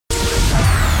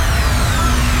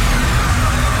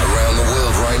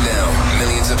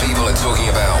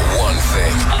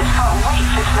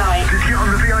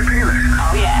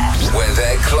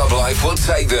Life will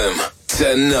take them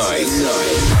tonight.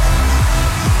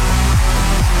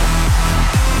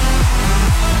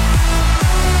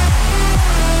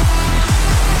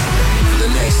 For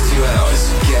the next 2 hours,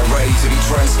 get ready to be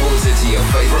transported to your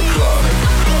favorite club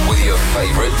with your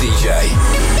favorite DJ.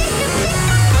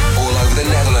 All over the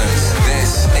Netherlands,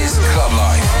 this is Club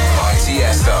Life by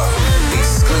Tiesto,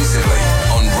 exclusively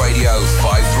on Radio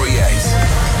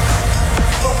 538.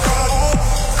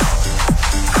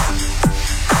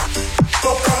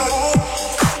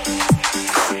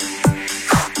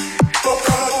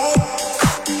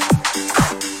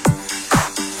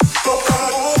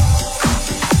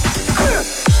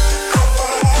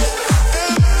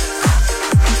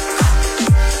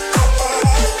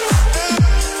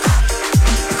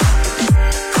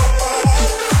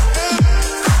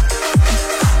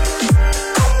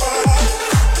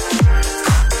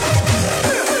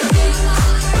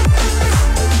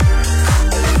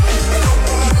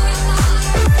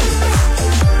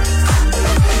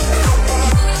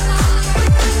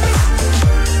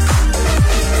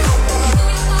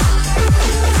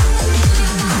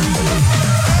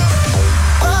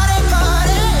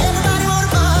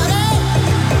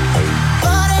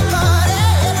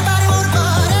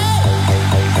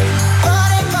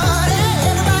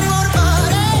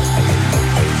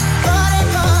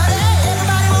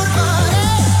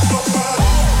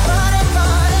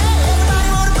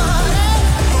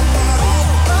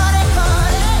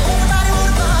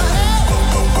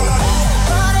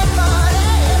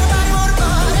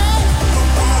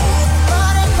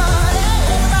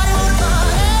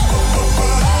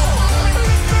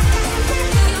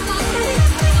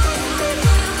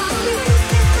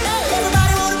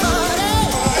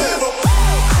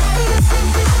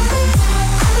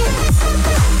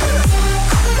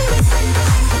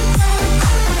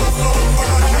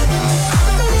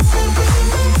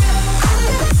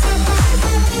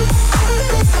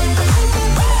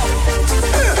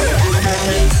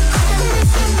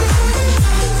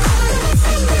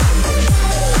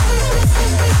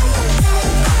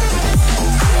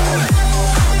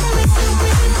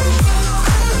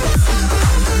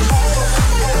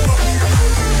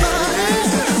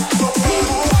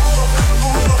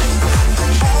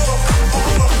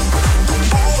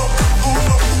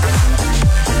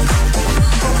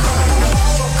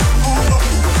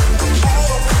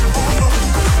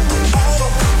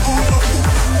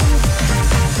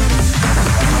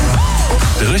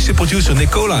 Producer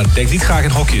Nicola denkt niet graag in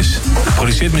hokjes.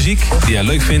 Produceert muziek die hij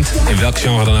leuk vindt, in welk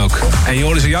genre dan ook. En je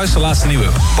hoorde zojuist de laatste nieuwe,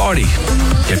 Party. Je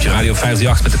hebt je Radio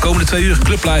 538 met de komende 2 uur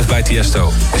Club Live bij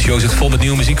Tiesto. De show zit vol met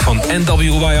nieuwe muziek van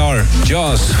NWYR,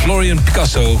 Jaws, Florian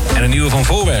Picasso en een nieuwe van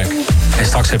Voorwerk. En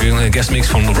straks heb je een guestmix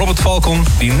van Robert Falcon,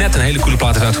 die net een hele coole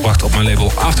plaat heeft uitgebracht op mijn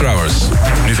label After Hours.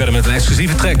 Nu verder met een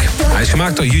exclusieve track. Hij is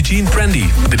gemaakt door Eugene Prandy.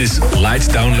 Dit is Lights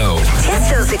Down Low.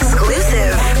 Tiesto's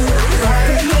exclusive.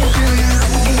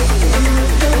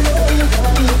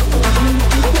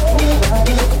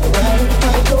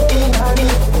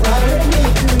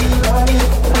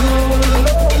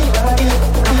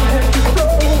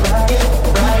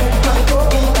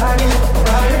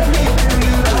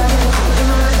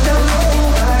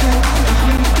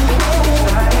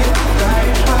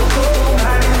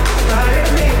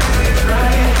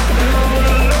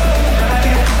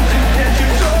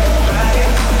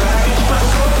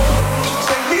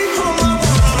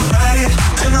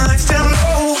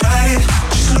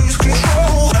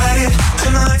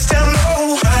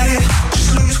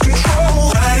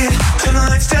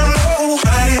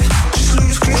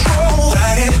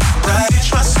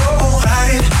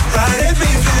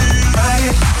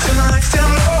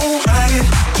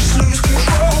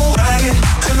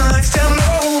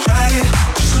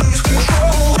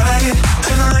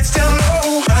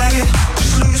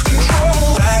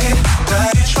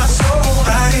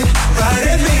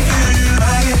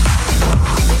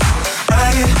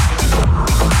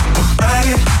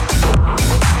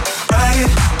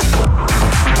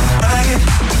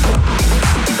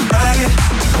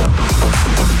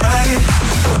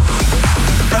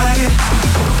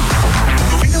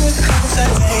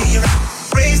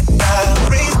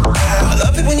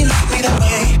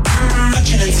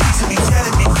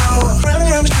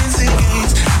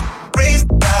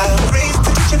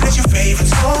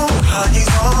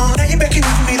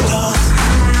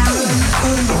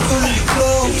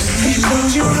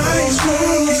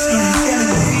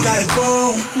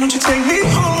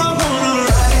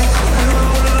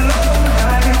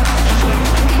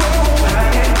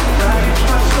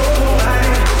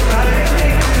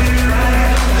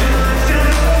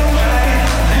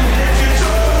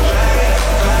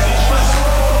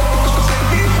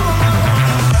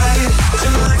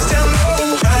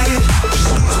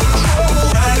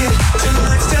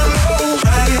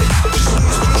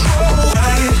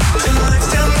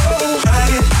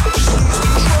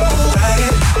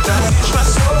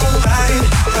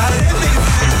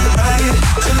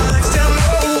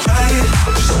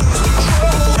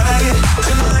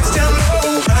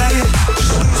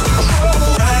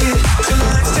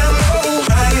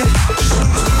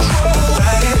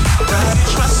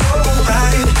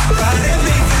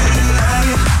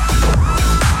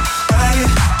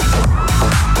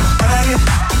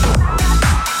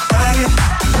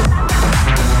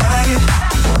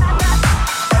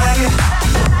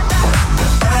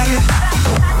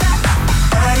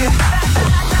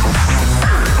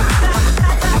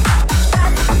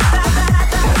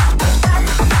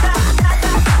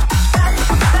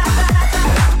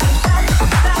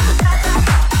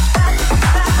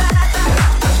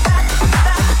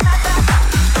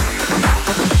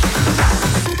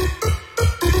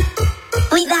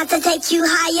 take you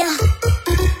higher.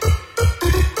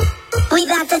 We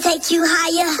about to take you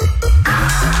higher.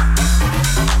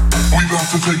 We about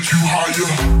to take you higher.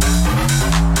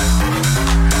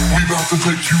 We about to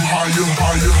take you higher,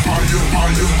 higher, higher,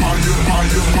 higher, higher,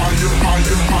 higher, higher,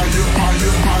 higher, higher, higher,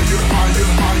 higher,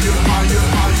 higher, higher, higher,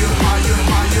 higher, higher,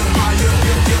 higher, higher.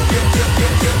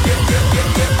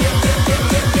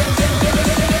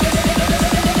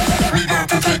 We about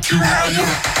to take you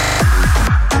higher.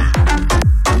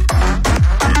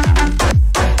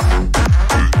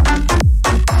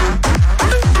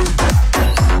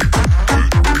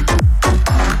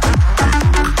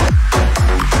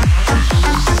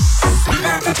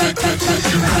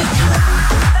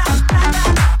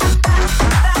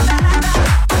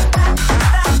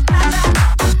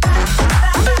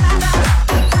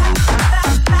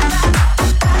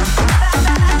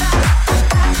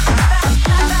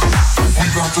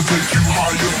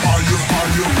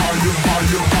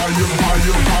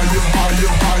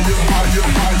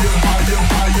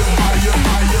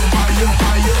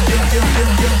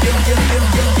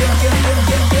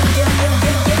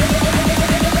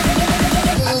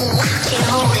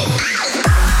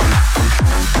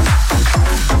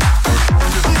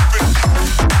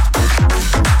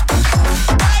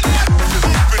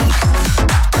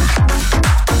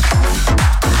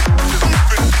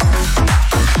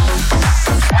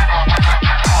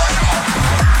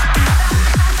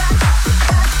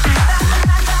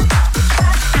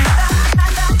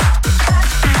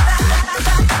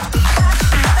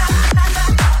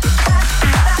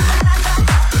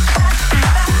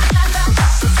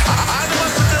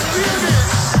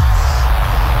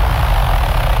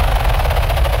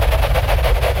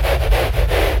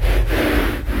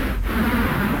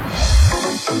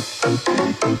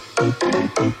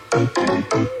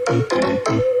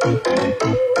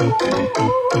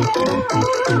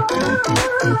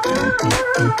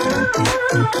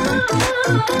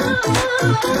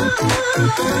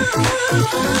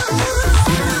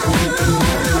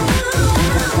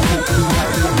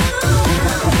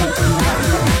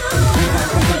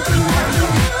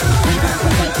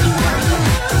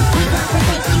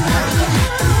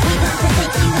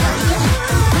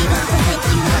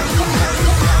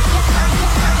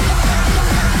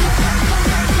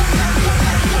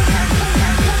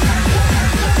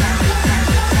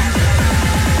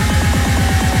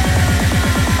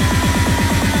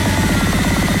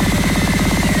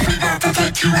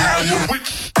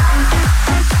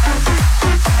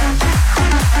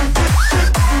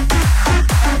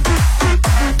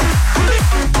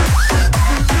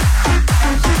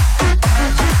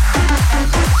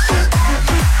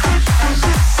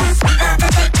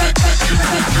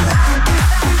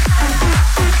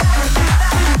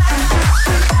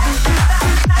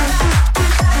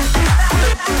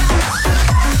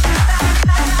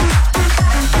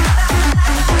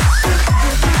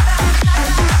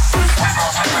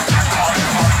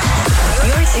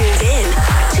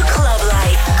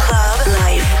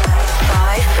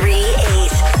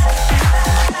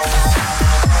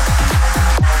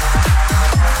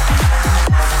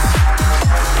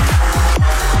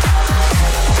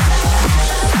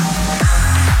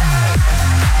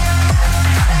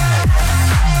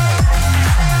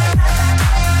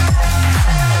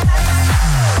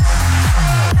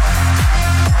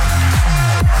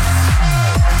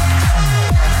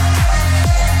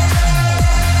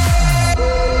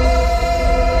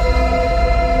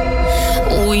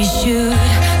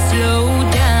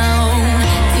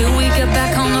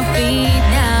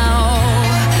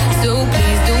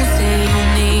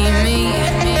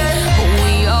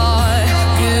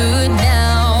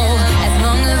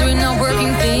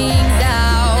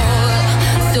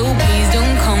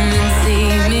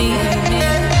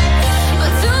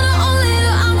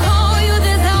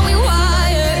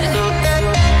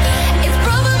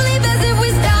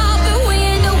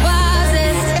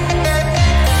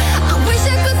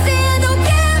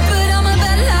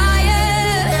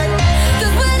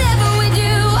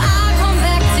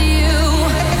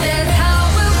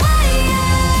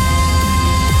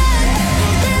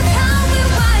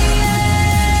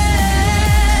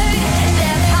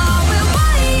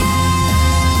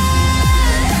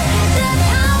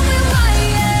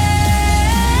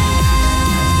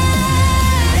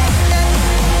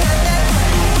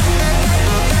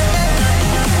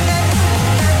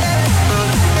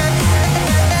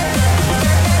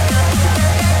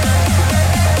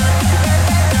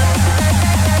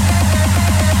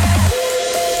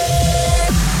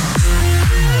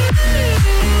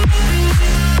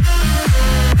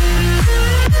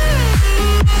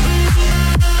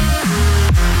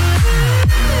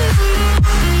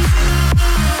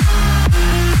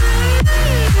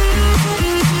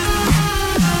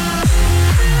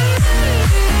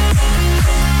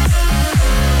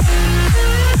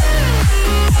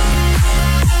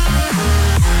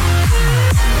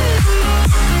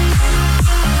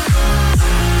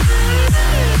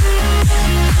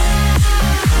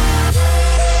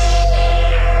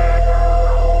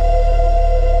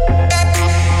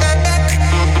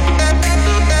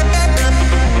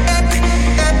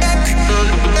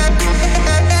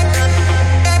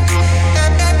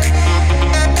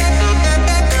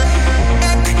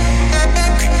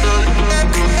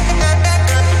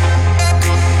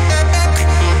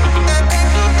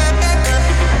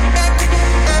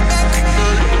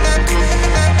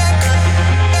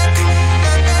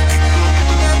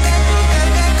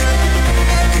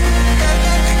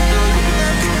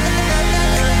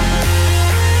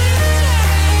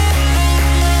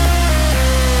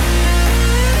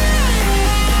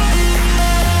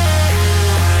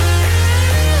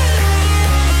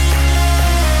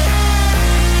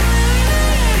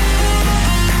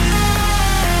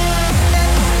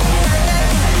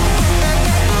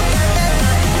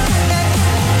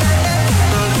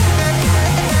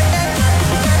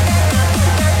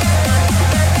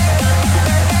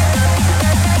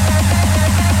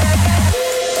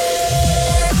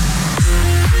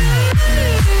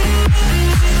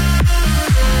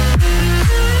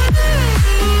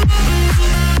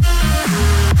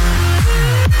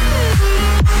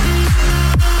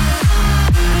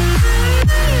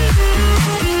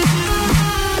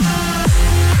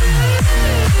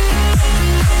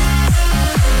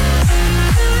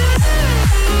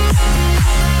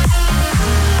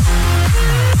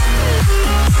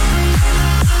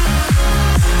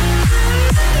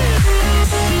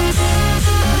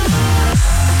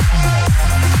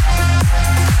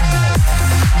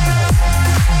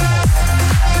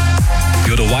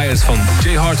 remix van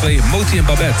Jay Hardway, Moti en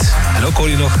Babette. En ook hoor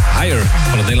je nog Higher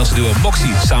van het Nederlandse duo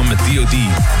Moxie samen met D.O.D.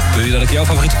 Wil je dat ik jouw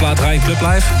favoriete plaat draai in Club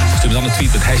Live? Stuur me dan een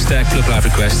tweet met hashtag Club Live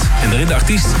Request. En daarin de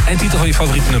artiest en titel van je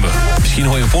favoriete nummer. Misschien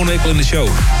hoor je hem volgende week wel in de show.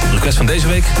 De request van deze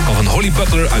week kwam van Holly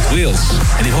Butler uit Wales.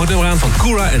 En die hoort nummer aan van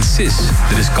Koura en Sis.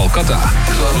 Dit is Calcutta.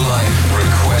 Club Life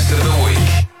Request of the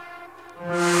Week.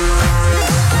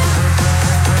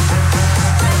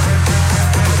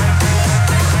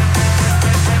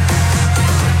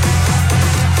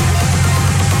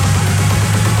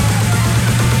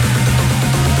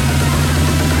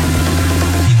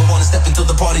 Step into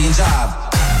the party and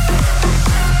jive.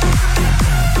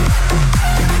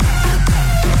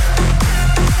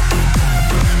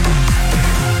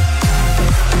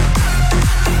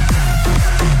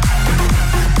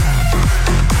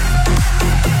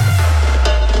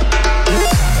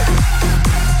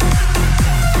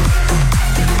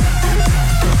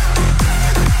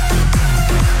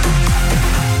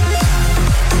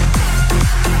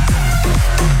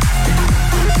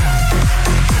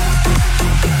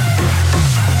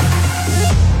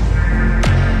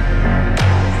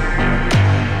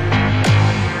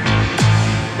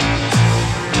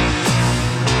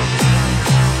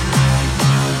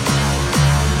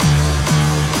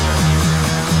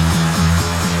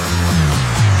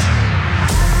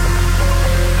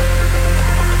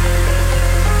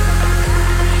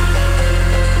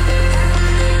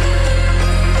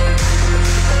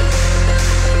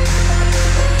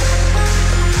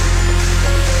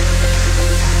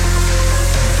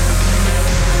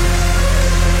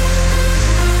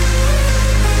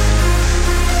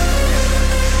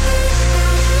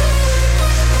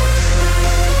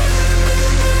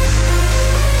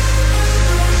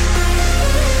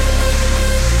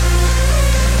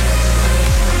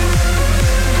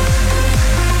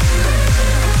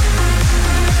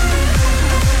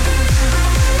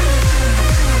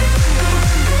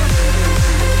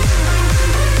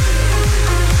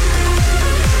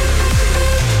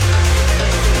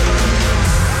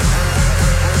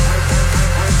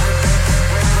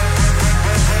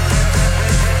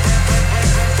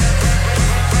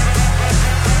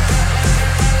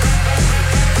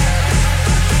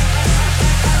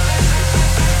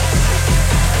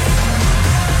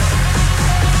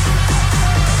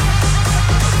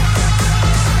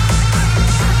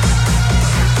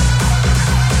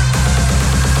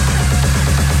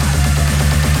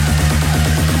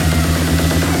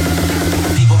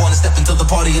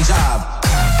 Party and jive.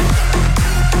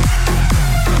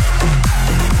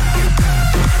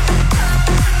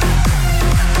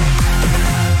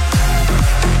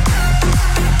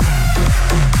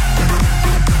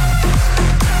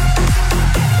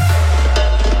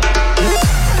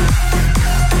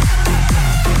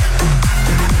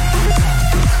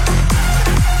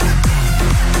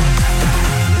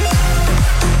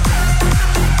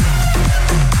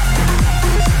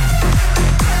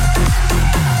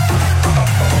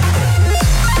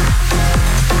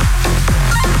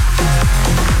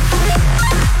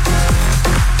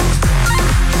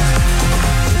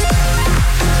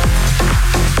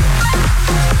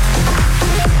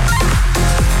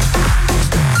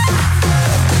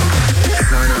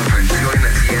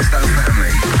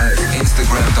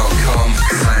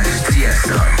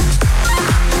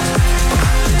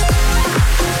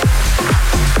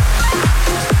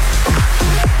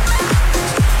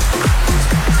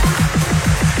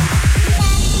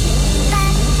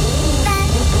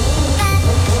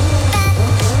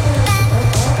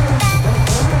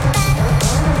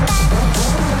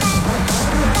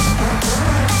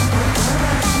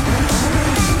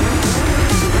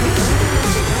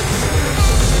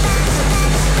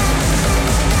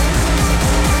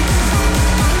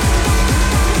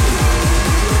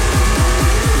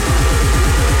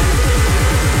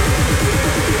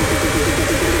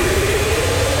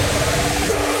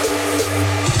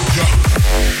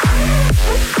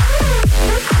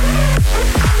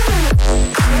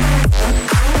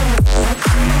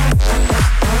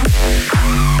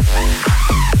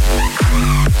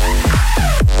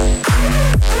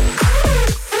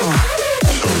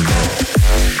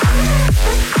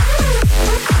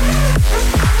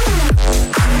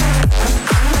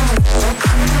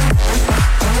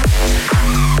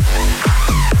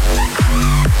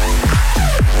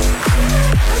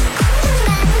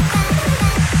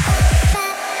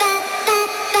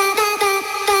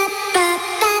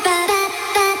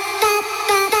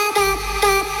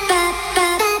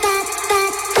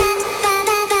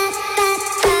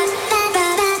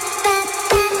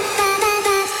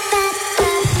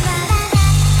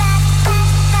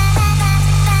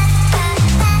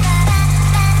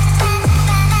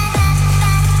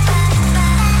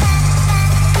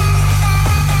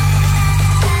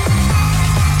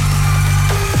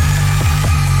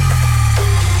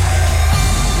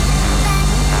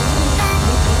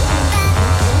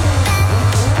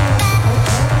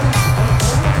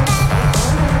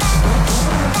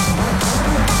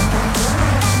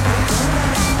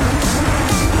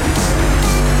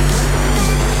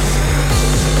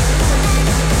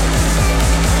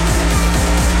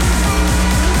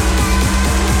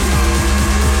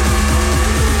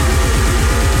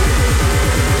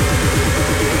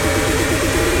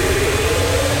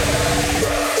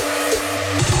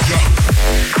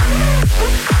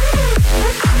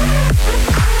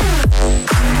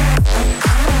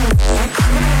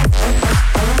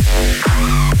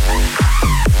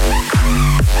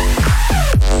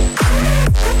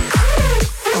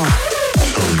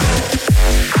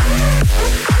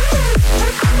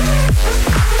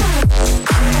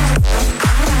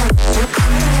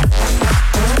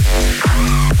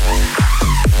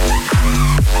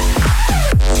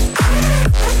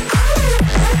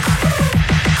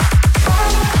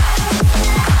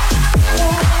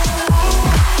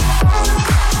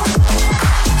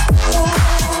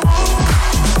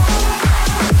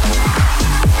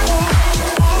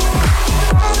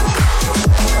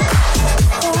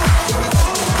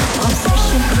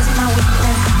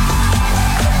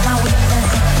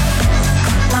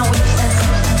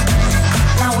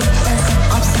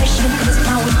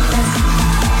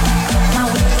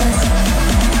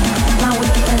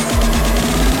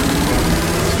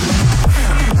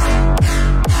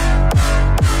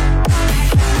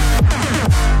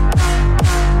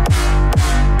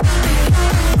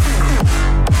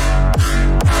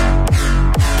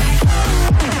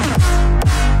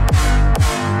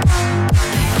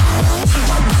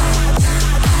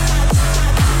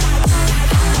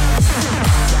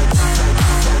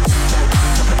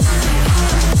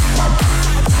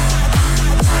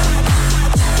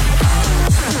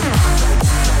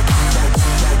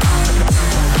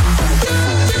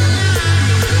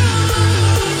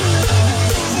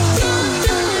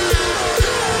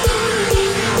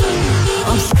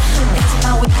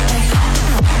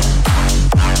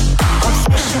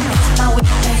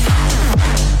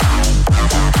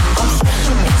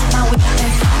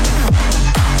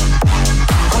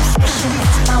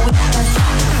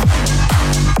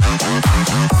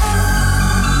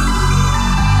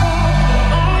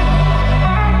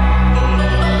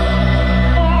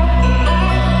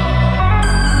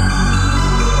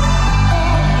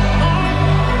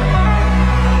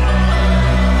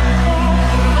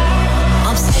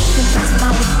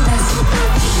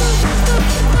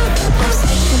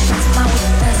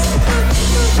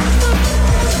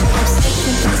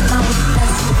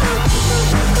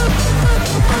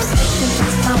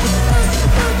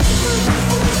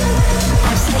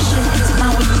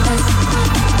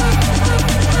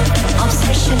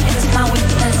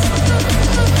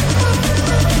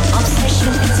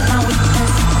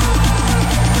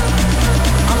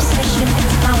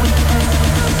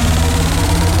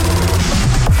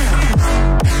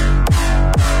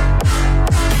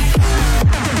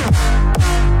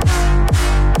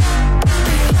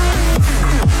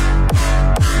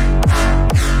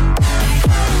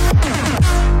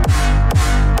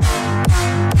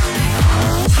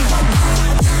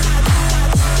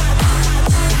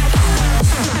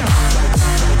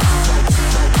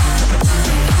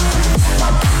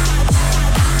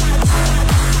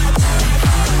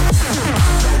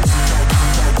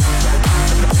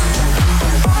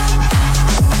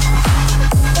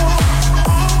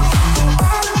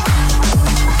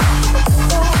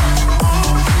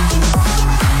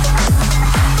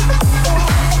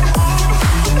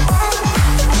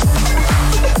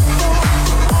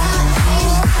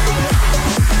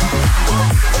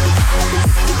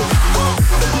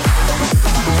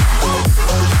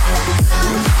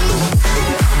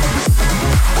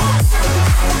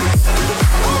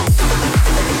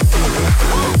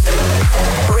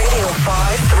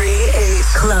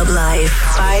 Club Life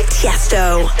by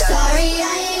Tiesto. Sorry,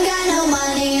 I ain't got no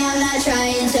money. I'm not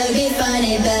trying to be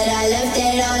funny, but I left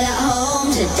it all at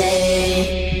home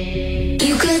today.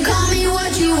 You can call me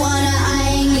what you wanna.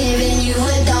 I ain't giving you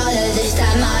 $1 this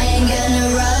time. I ain't gonna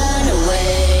run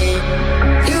away.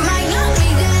 You might knock me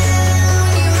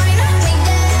down, you might knock me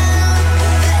down,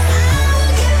 but I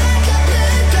will get back up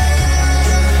again.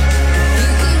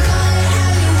 You can call it how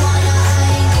you wanna. I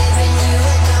ain't giving you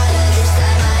 $1 this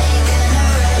time. I ain't gonna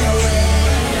run away.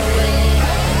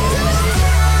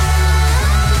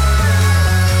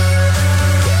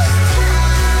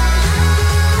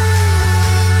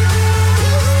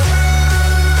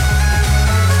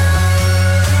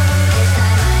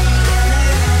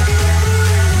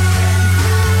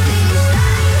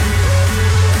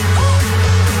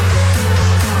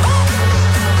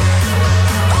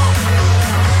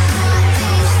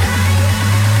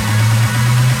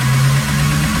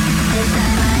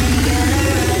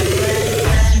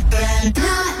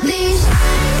 Not these.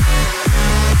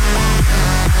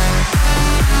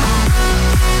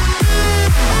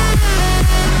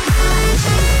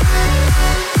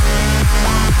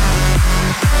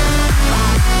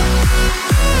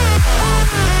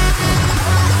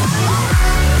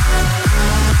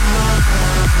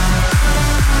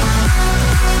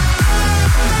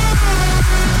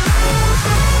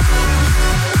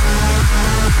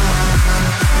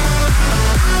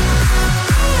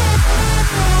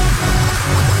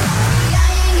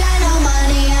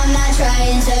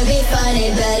 Trying to be funny,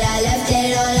 but I left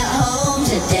it all at home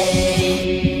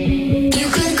today. You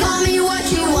can call me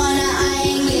what you wanna. I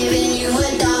ain't giving you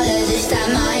 $1 this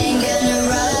time. I ain't gonna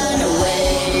run away.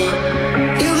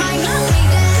 You might knock me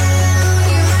down,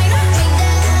 you might knock me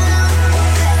down,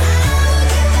 but I will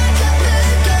get back up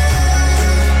again.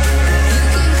 You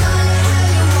can call it how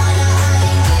you wanna. I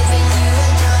ain't giving you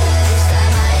 $1 this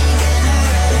time. I ain't gonna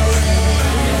run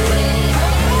away.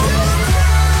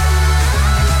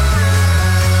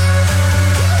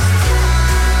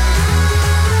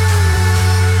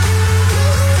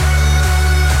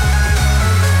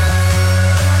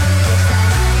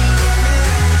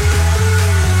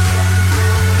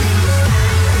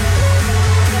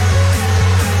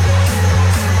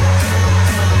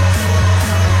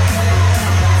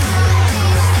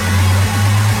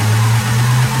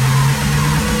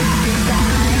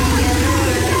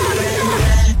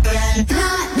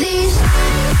 Not these.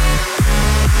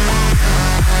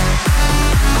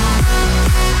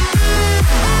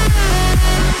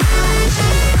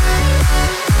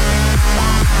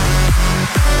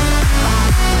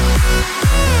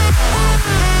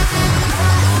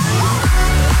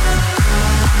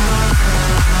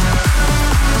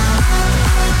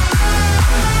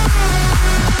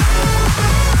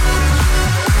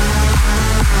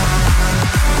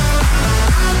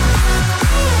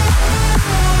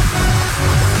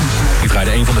 Ik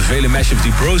draaide een van de vele mashups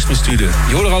die Bros me stuurden.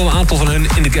 Je hoorde er al een aantal van hun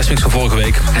in de guestmix van vorige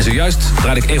week. En zojuist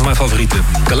draaide ik een van mijn favorieten.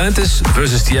 Galantis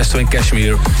versus Tiesto en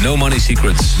Cashmere, No Money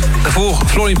Secrets. Daarvoor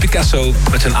Florian Picasso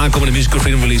met zijn aankomende Musical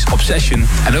Freedom release Obsession.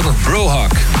 En ook nog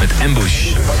Brohawk met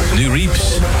Ambush. Nu Reaps,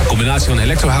 een combinatie van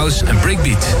Electro House en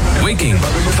Breakbeat. Waking,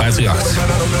 538.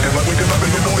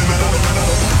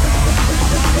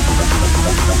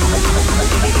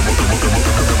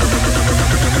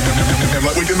 And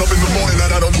like waking up in the morning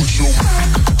that I don't push you.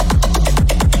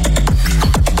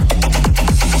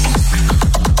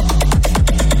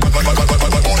 Like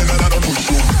morning that I don't push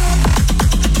you.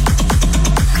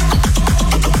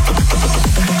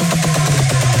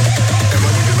 And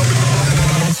like waking up in the morning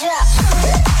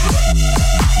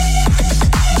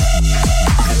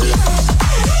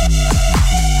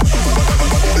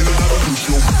that I don't push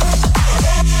you.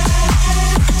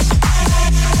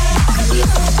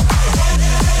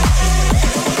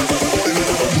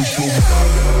 Push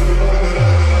you.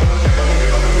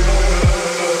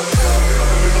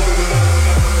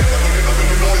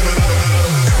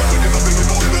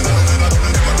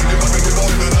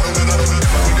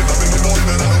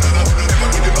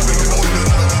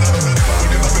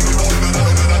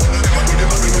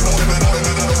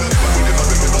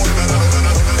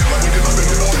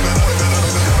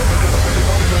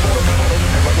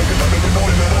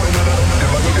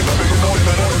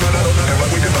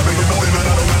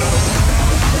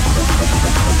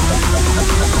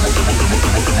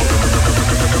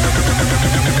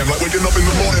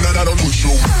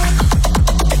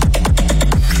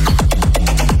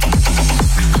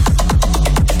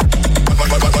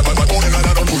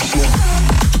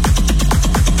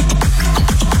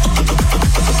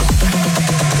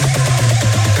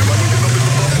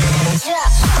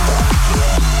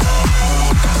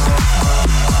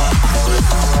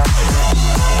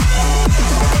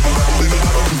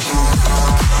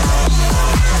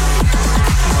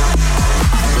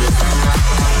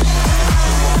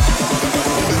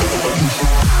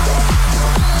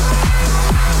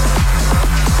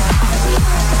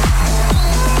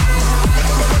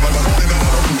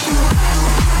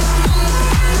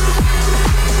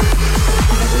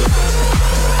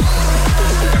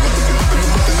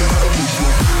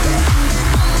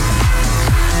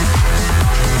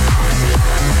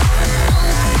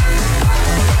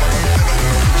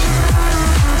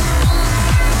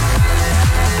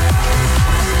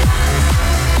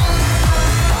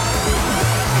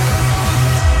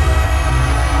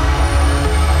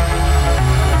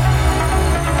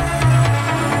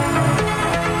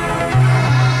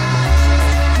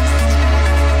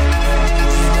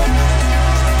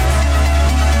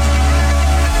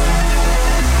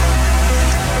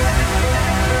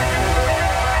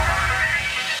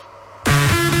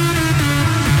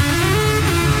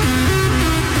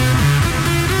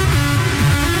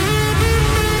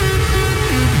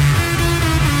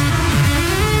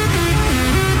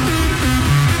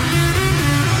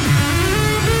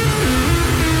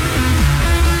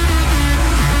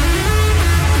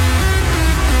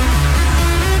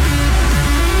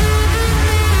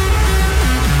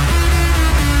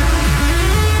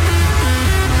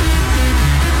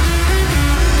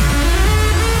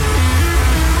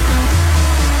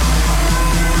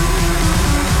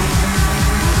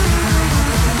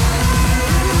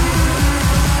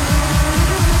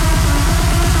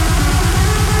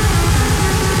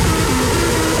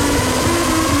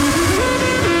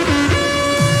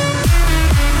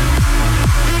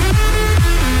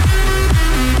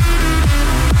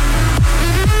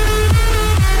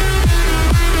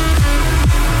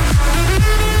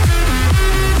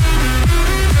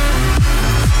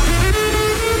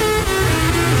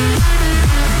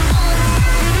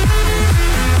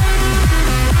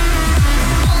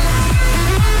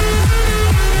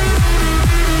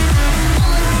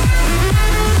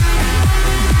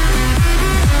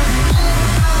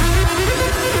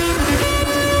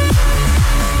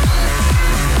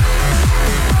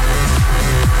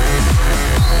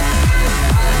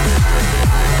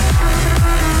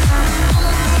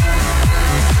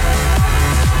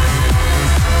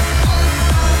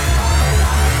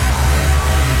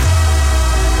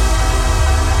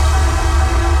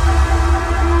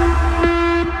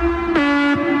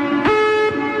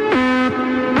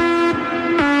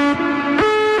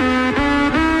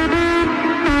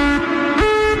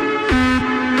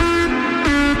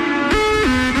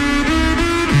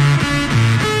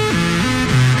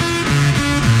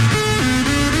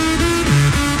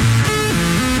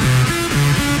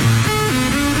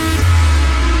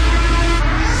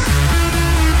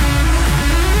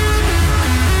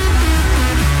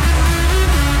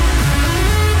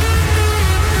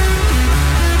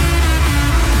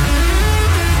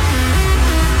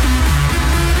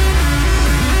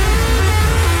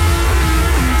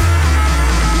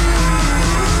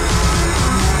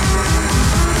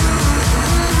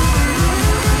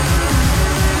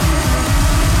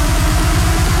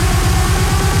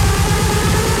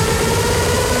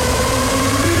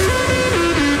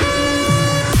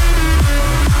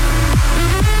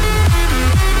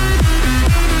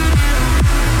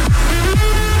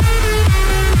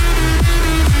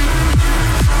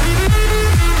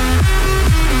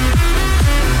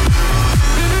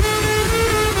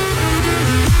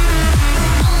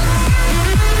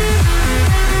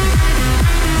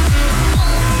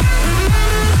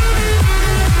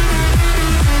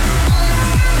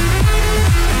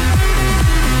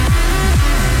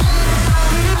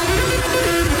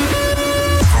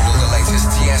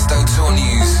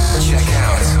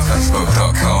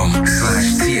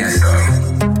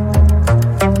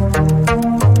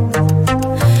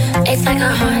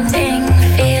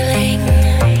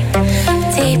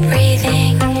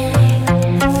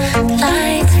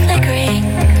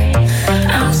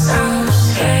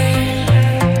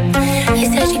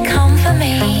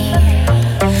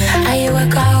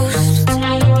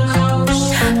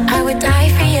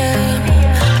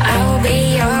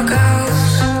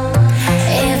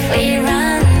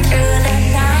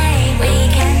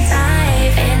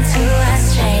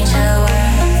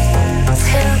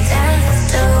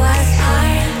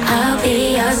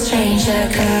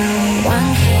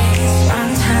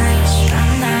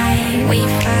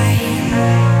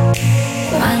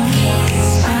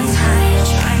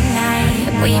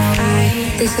 we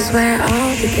fight. This is where it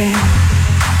all began.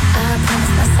 I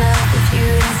promised myself if you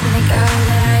asked me to go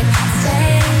that I'd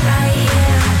stay right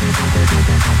here.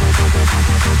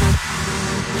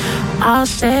 I'll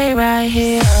stay right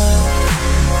here.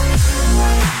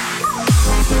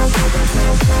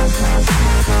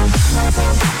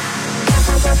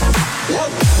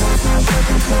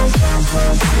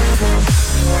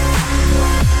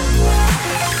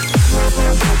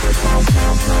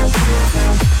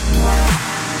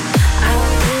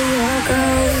 I'll be your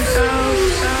ghost.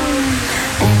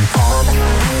 And all the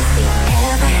fights we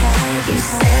ever had, you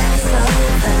said it's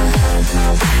over.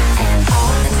 And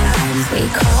all the times we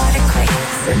called it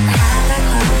quits and had a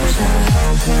closure.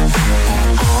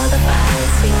 And all the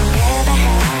fights we ever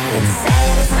had and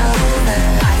said it's over.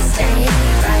 I stayed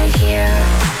right here.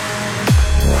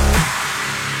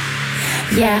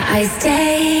 Yeah, I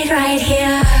stayed right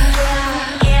here.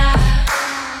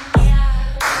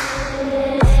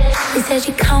 You said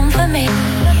you'd come for me.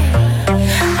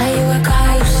 Are you a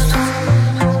ghost?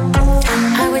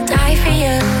 I would die for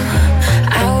you.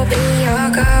 I will be your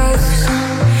ghost.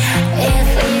 If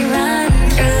we run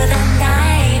through the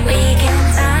night, we can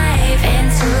dive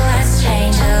into a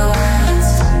stranger world.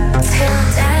 Till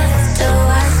death do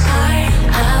us part.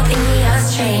 I'll be your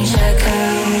stranger girl.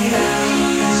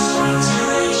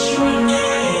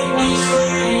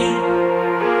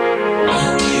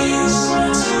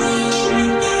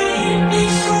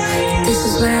 This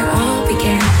is where it all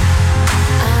began. I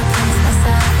promised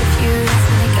myself if you asked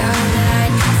me to go that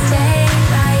I'd stay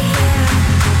right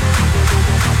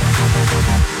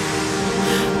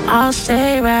here. I'll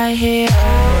stay right here.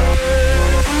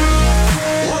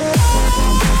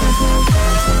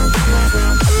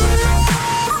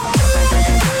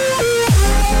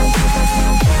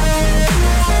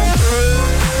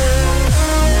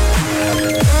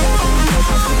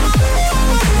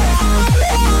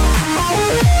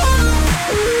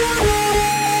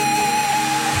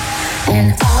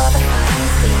 And all the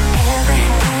fights we ever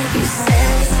had, you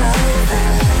said it's over.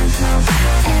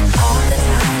 And all the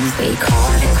times we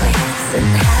called it quits and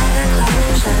had a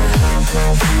closure.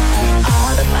 And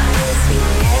all the fights we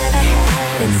ever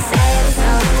had and said it's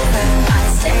over. I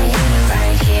stay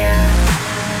right here.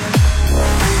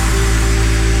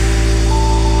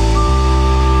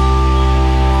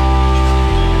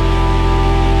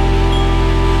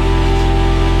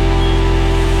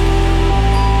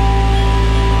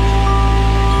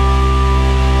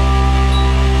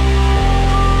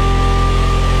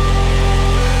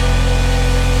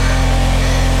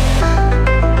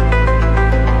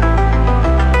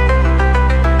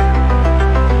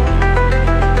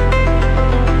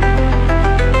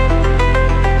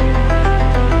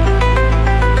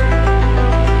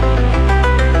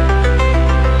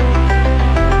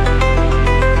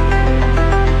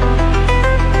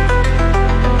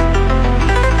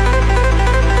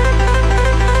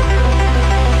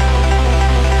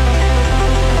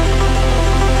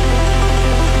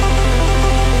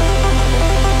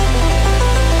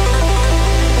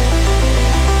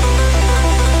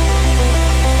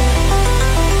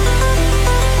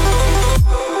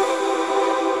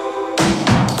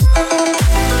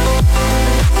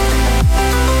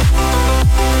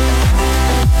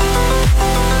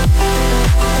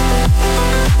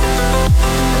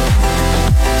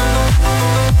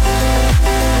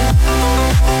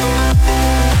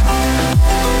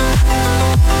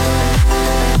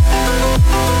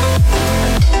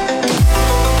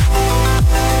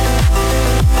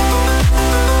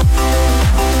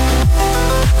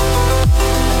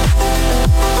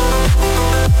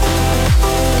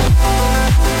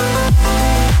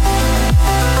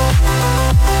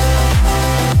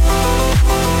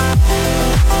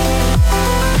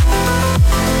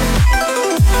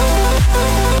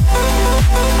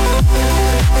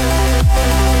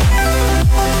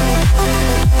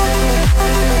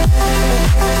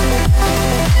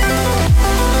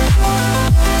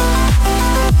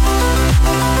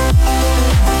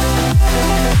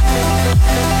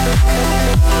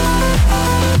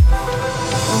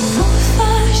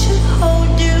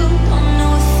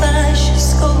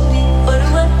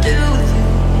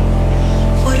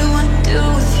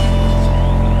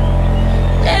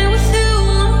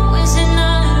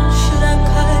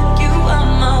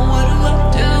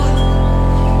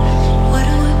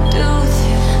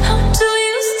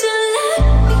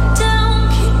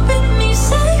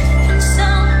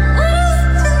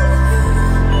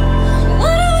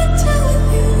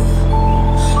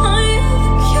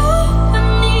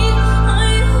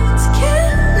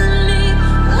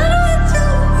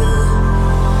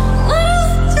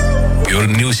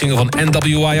 single van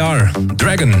NWIR,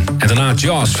 Dragon. En daarna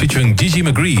Jaws featuring Gigi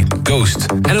McGree, Ghost.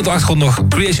 En op de achtergrond nog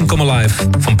Creation Come Alive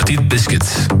van Petit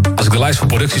Biscuit. Als ik de lijst van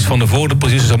producties van de vorige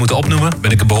producer zou moeten opnoemen,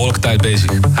 ben ik een behoorlijke tijd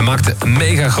bezig. Hij maakte een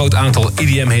mega groot aantal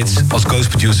EDM-hits als Ghost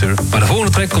producer. Maar de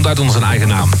volgende track komt uit onder zijn eigen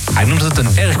naam. Hij noemt het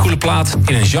een erg coole plaat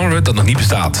in een genre dat nog niet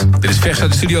bestaat. Dit is vers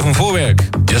uit de studio van Voorwerk.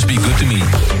 Just Be Good To Me.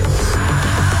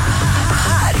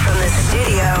 Hot from the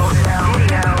studio.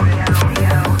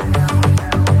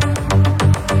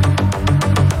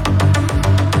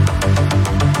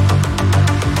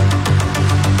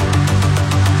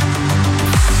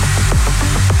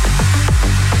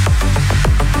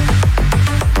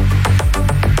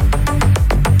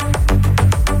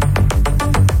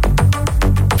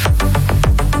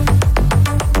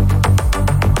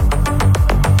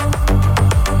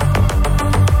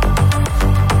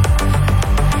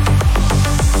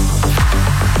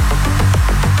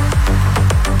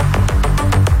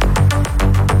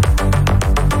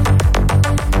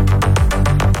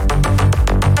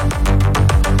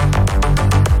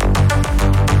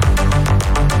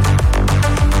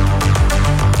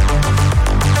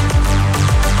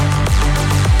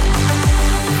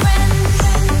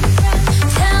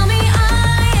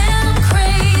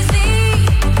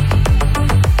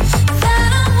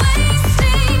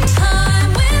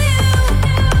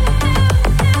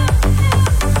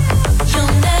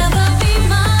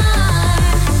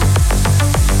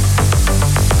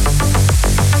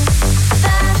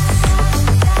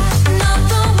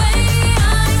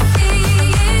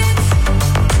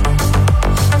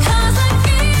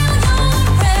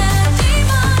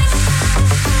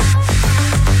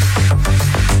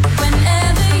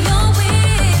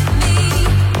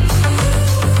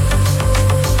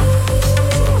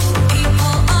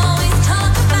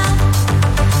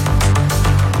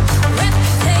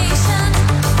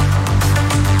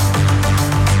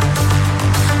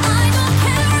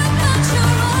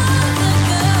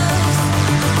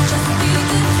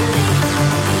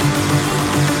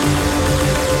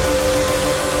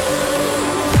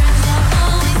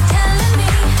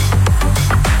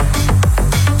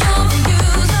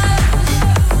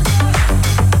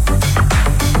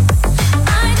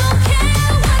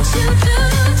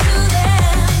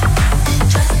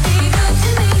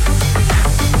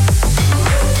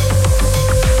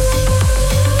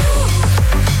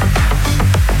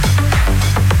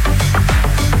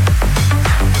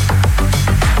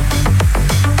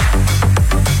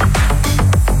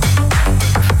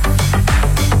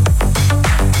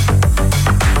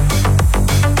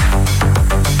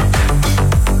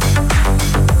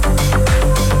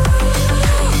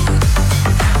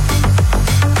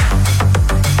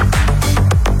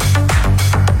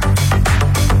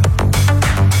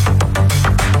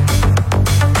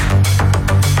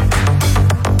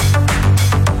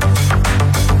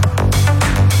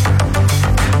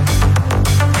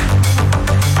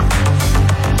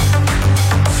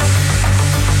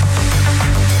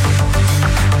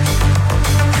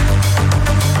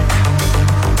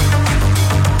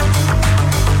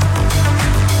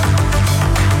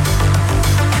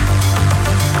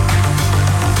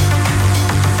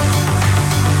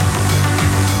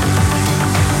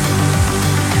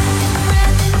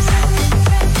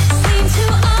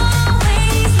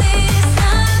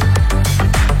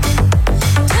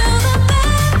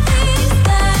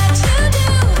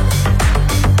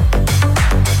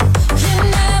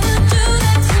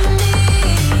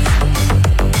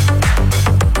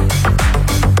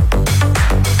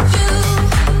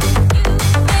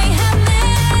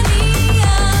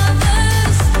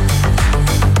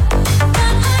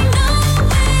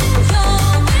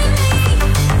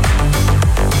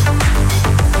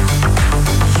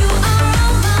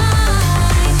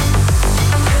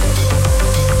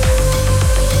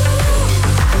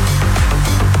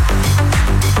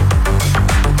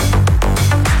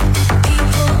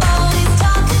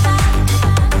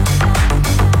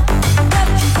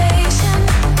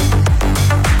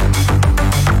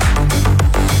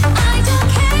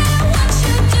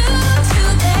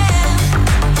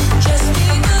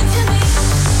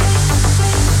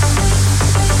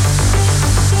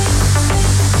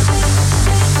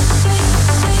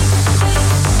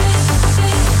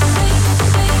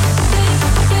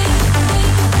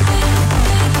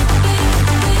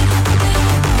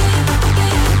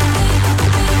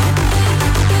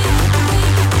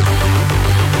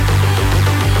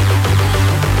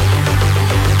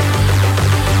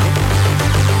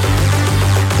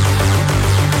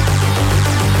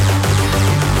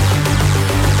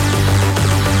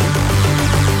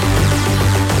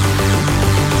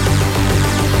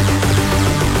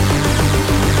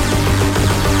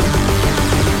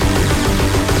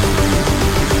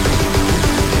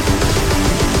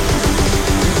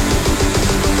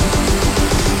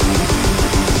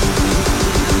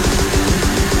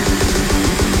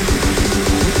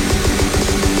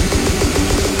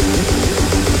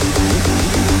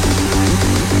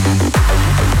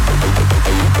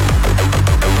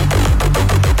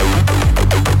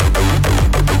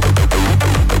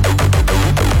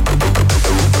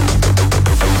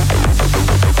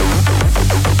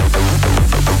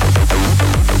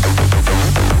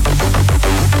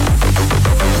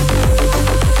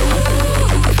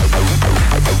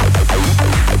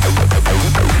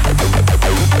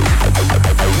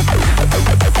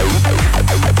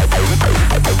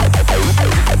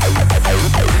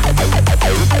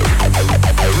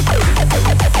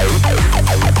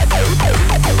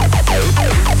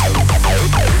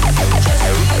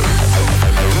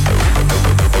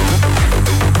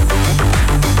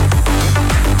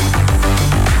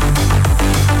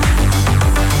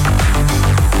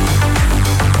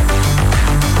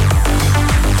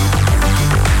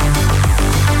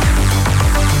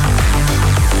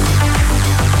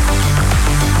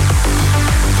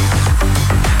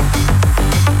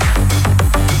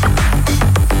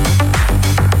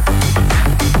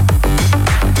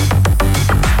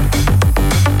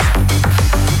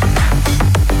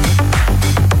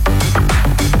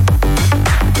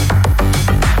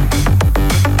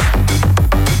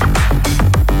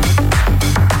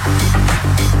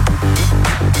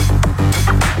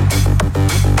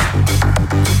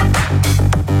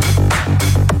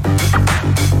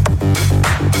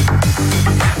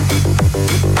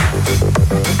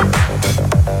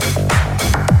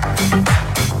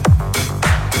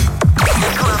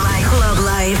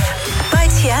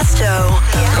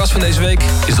 gast van deze week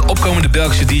is de opkomende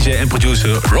Belgische DJ en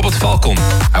producer Robert Falcon.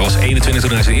 Hij was 21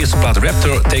 toen hij zijn eerste plaat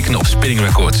Raptor tekende op Spinning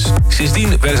Records. Sindsdien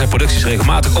werden zijn producties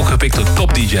regelmatig opgepikt door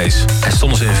top DJ's. En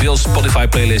stonden ze in veel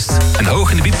Spotify-playlists en hoog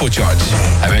in de Beatport charts.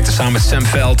 Hij werkte samen met Sam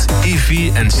Veld, EV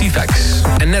en C-Fax.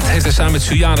 En net heeft hij samen met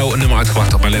Suyano een nummer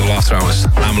uitgebracht op mijn label af trouwens.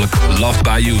 Namelijk Loved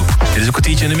By You. Dit is een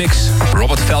kwartiertje in de mix.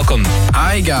 Robert Falcon.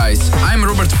 Hi guys, I'm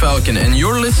Robert Falcon and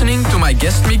you're listening to my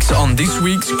guest mix on this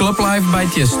week's Club Life by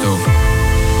Tiesto.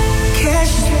 Cash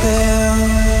spell,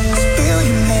 spill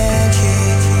your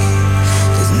magic.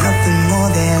 There's nothing more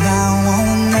that I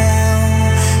want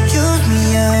now. Use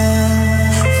me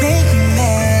up, make me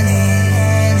manic.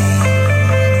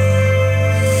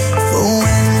 For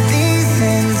when these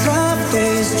things are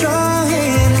faced, strong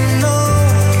and low,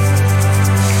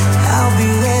 I'll be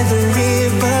where the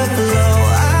river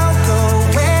flows. I'll go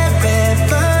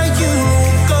wherever you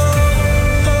go.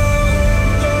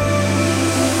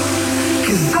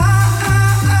 'Cause I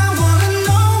wanna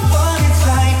know what it's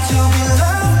like to be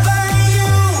loved by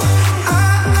you. I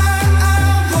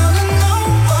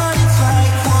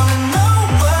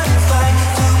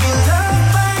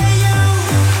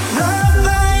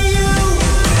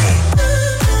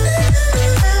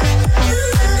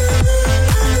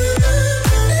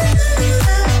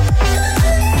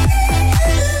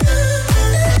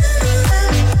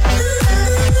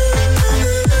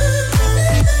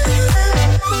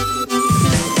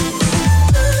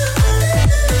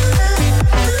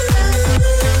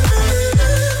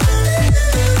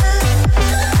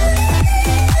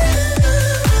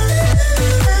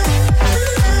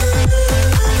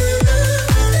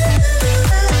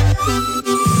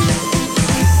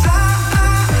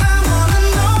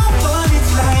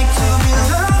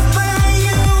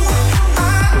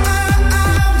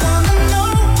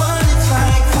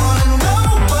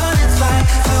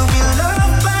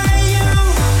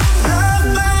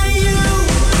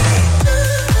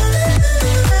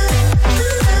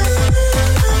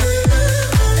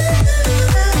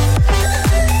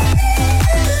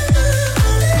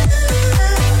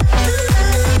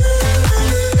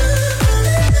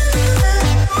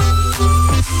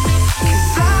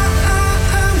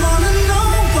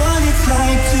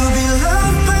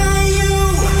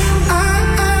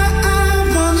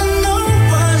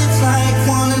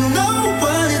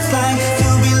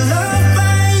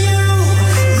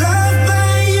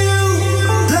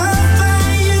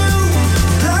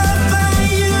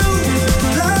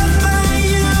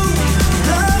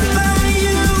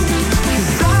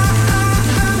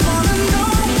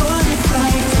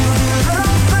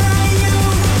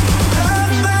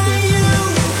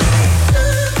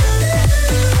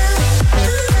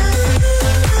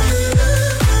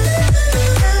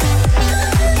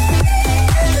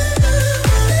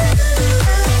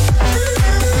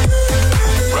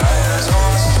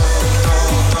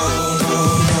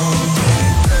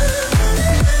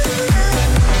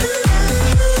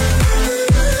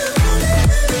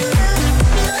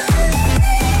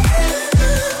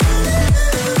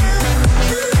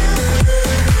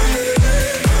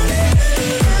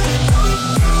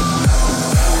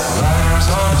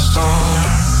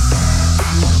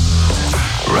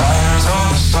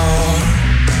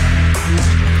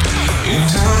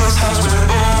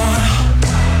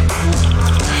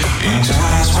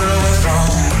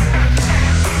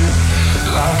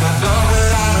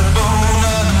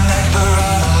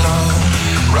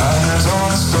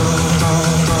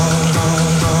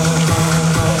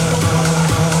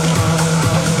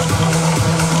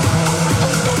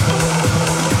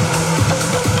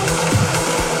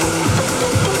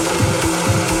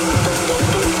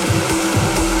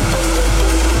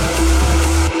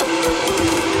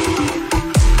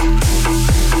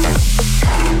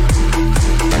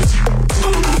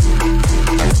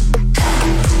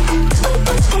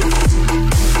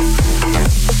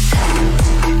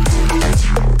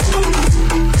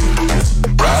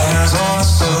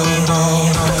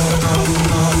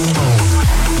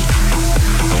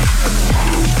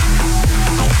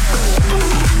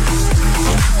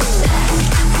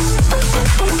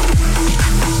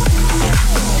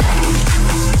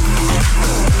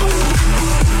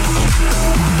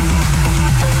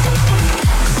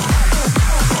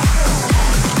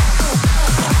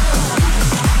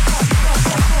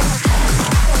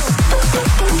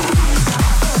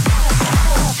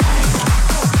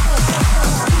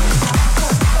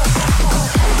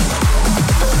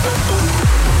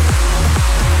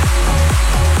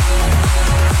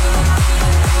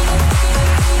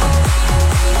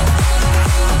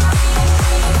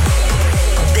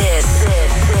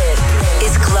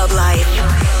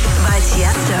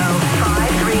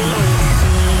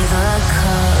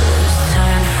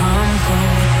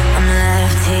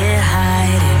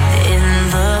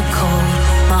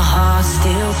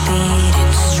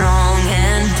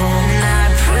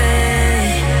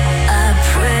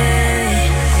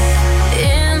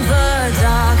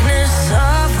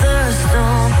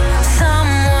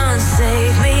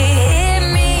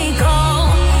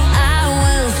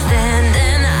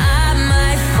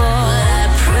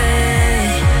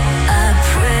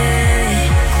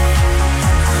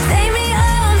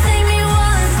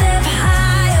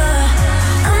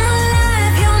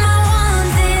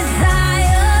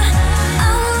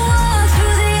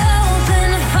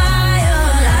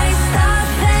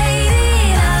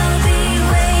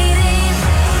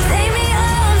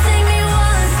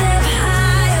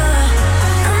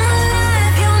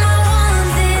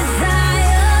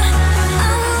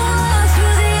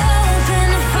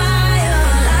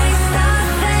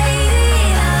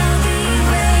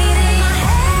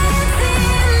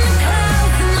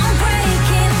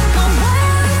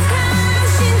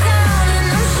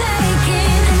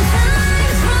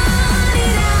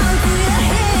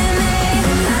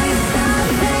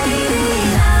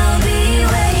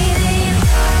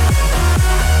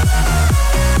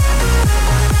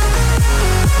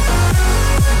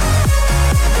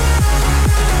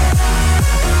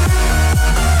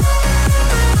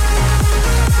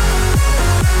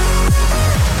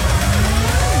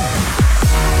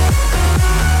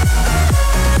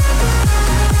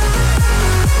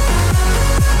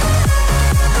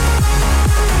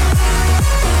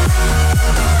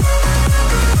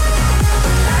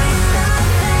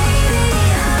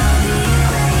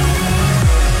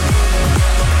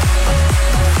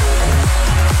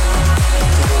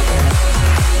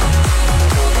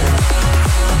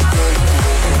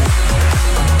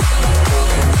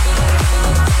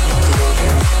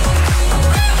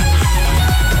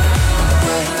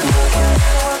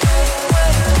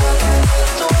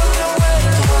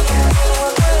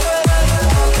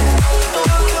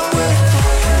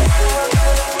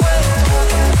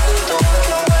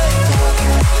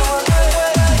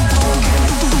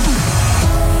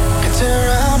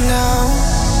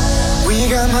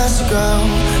to go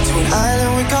to an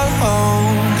island we call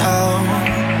home now.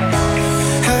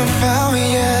 Haven't found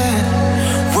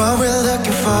yet what we're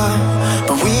looking for,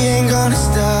 but we ain't gonna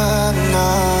stop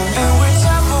now. And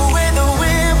whichever way the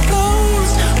wind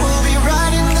blows, we'll be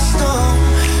riding the storm,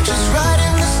 just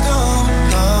riding the storm.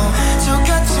 No, to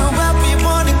get to where we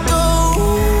wanna go,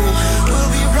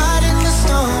 we'll be riding the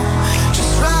storm,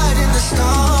 just riding the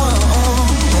storm.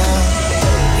 Yeah.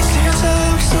 See your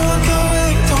time, so I can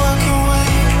wait, so I can wait.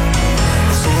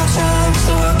 See your time,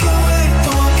 so I can wait,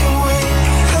 so I can wait.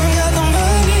 Haven't got the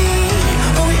money,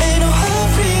 but we ain't no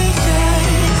hurry,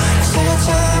 yeah. See your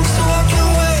time, so I can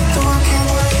wait, so I can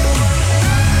wait.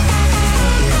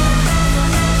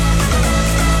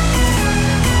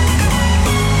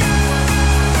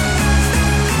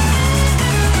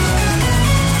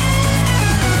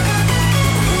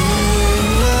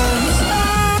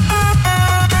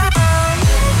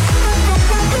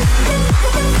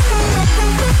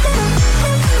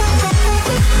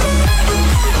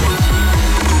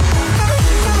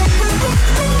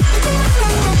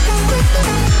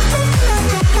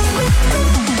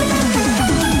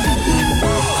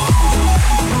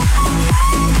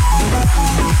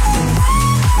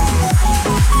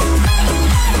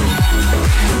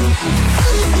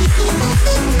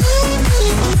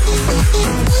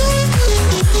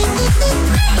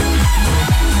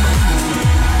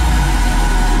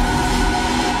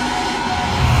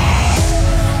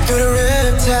 Through the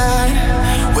riptide,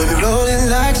 we'll be rolling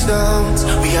like stones.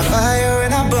 We got fire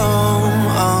in our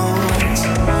bones.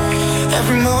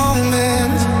 Every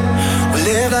moment, we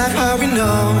live life how we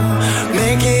know.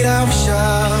 Make it how we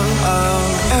show.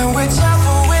 And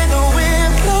whichever way the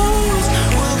wind blows,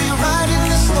 we'll be riding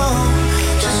the storm,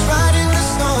 just riding the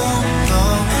storm. No,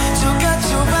 to get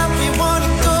to where we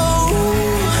wanna go,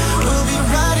 we'll be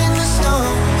riding the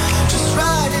storm, just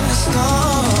riding the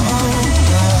storm.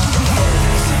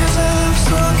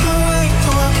 So I can wait,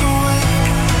 so I can wait.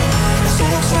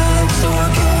 So I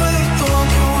can wait, so I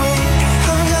can wait.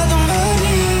 Haven't got the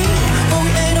money, but we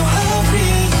ain't no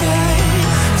hurry,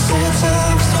 yeah. So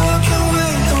I can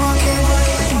wait, so I can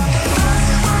wait.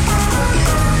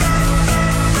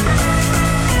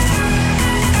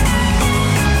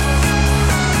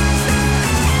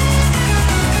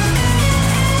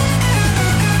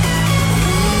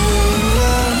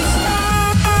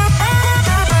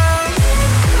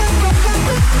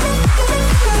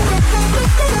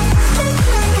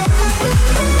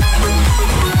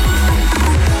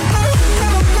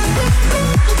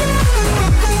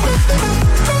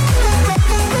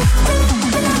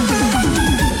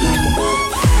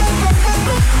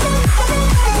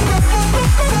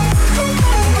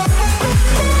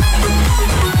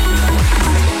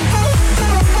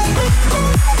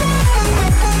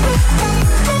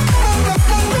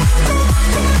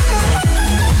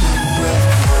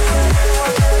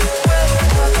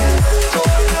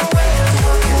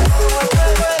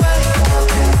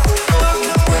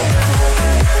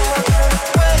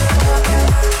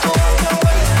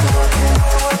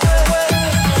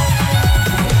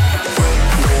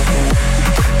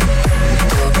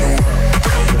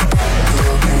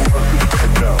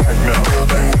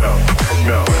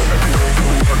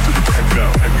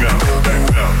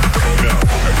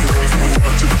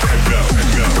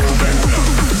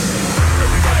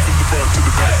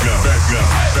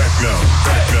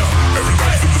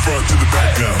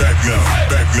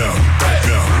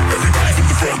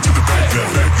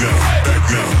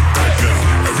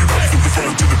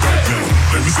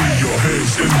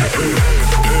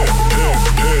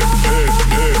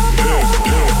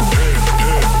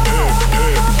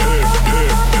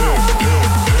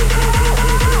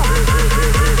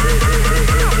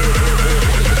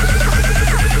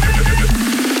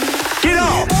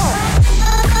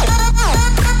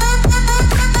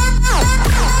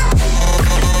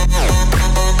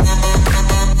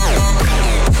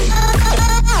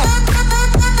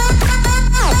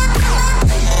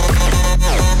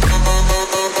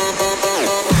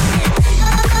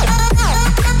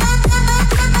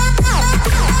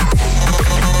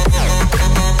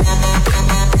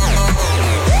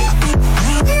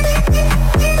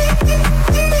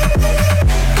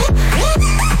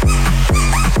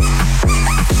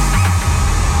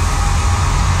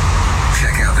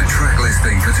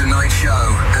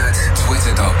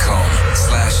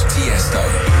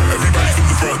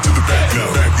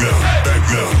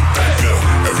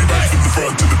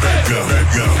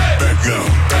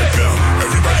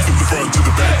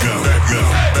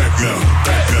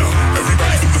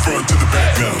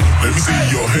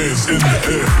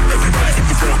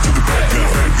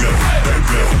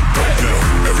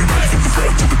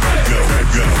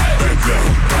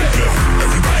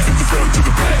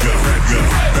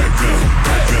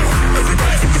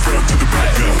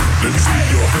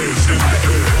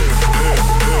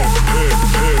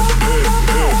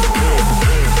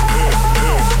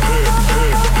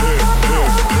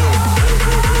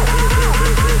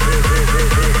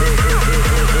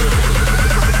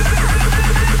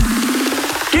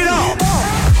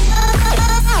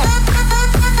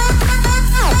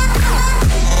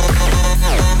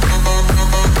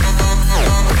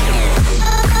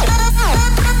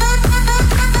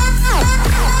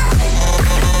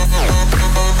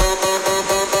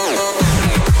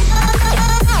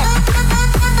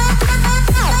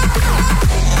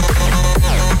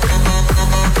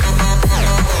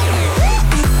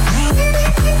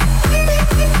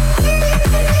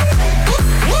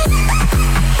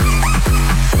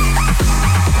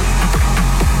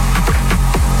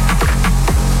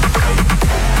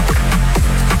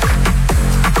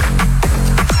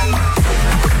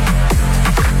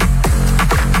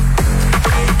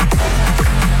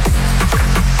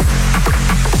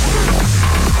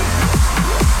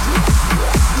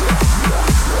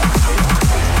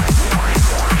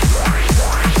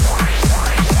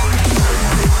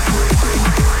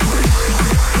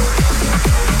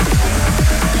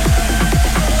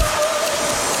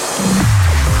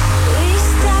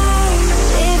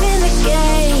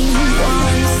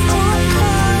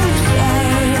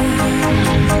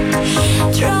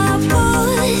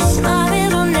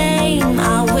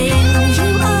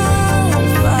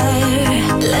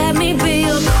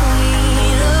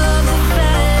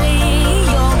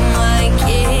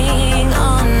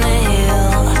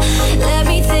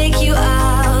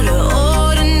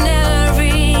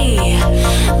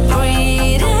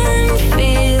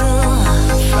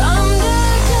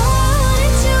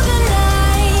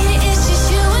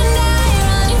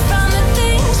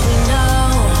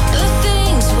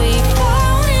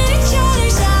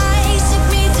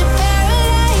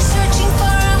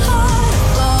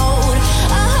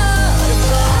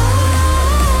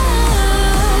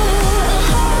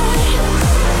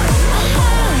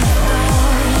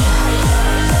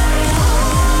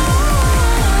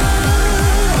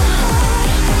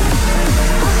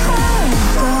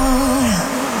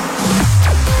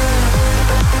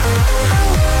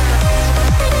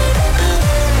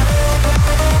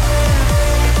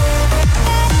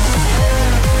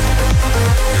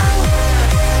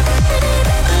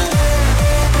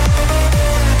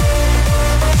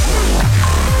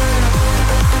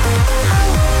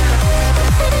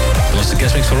 was de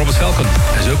guestmix van Robert Falcon.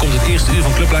 En zo komt het eerste uur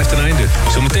van Club Live ten einde.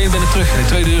 Zometeen ben ik terug in de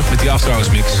tweede uur met die After Hours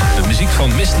mix. Met muziek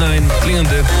van Mist 9,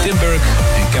 Klingende, Tim Burke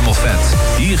en Camel Fat.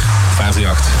 Hier,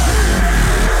 538.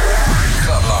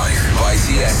 Club Life by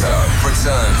Tiesto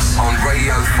returns on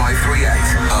Radio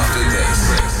 538 after this.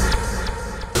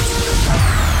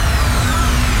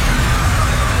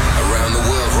 Around the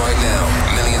world right now,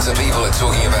 millions of people are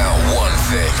talking about one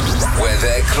thing. Where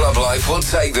their club life will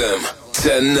take them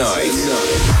tonight.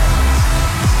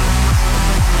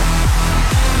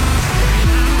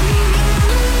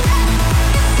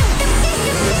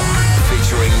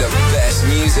 Featuring the best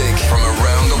music from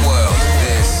around the world.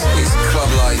 This is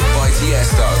Club Life by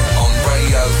Tiesto on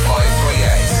Radio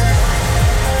 538.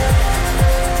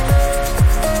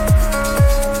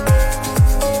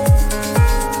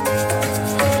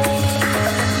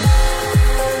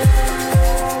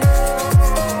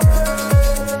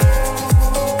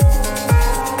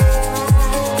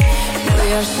 We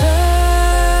are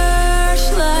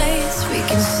searchlights we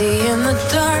can see in the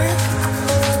dark.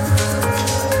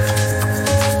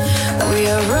 We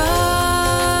are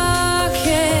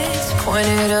rockets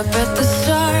pointed up at the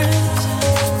stars.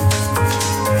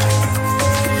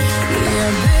 We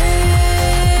are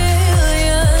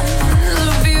billions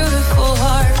of beautiful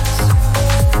hearts.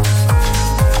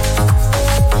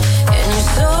 And you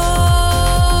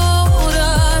sold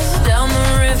us down the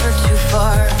river too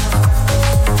far.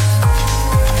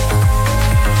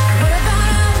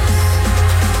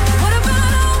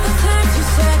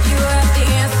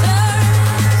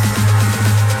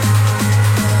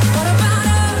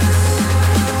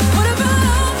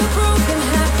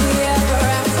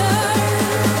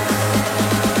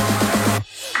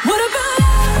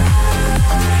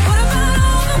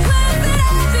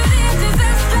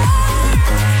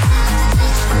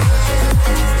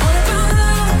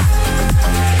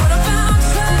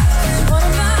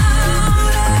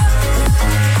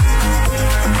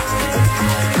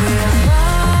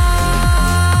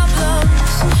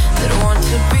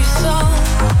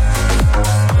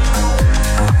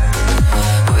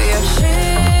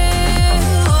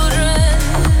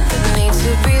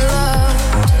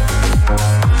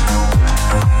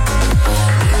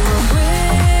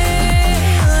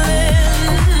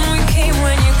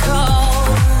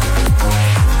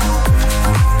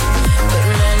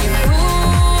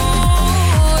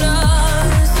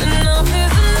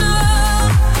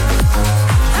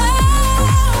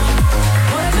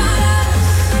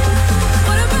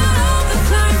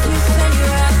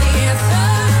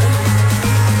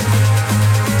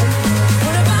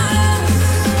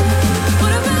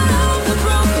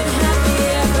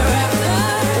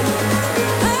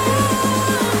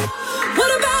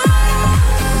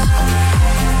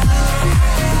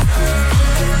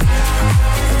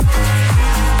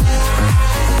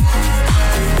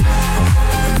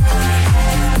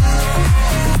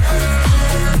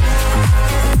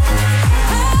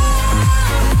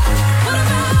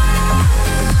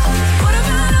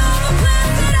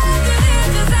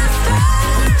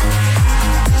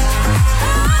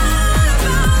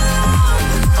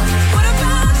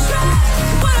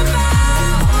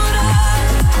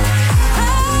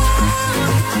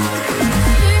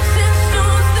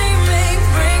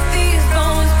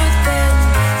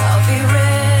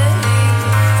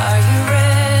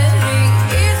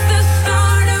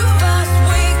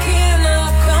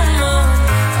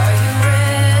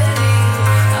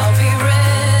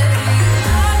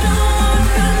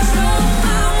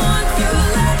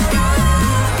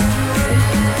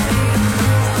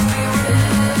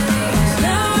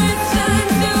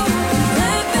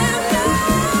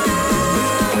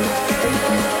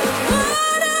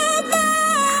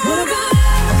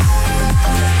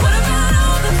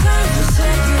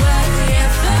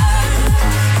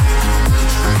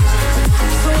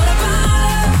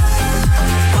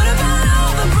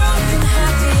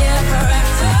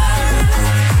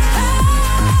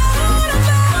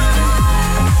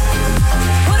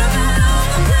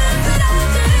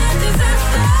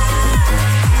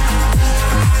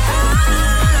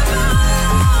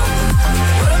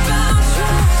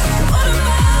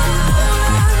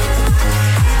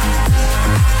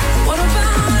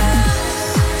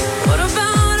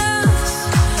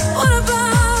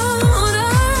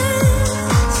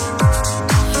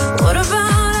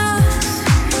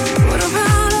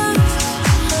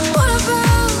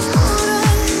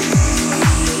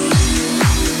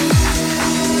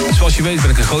 weet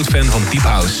ben ik een groot fan van Deep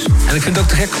House. En ik vind het ook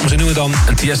te gek om zo nu en dan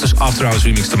een Tiesto's After Hours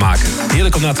remix te maken.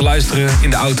 Heerlijk om naar te luisteren in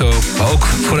de auto, maar ook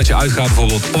voordat je uitgaat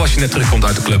bijvoorbeeld, of als je net terugkomt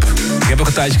uit de club. Ik heb ook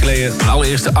een tijdje geleden mijn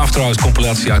allereerste After Hours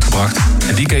compilatie uitgebracht.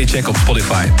 En die kan je checken op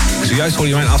Spotify. Zojuist hoor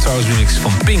je mijn After Hours remix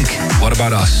van Pink, What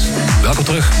About Us. Welkom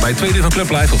terug bij het tweede uur van Club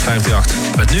Live op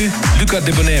 538. Met nu Luca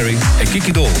De Bonairy en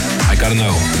Kiki Dol. I Gotta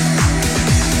Know.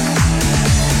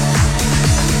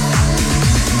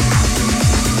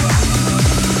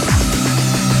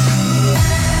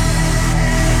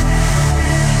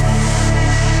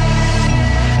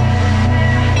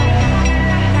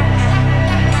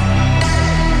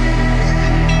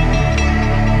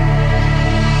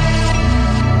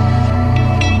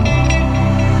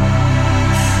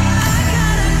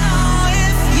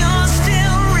 You're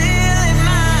still really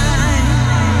mine.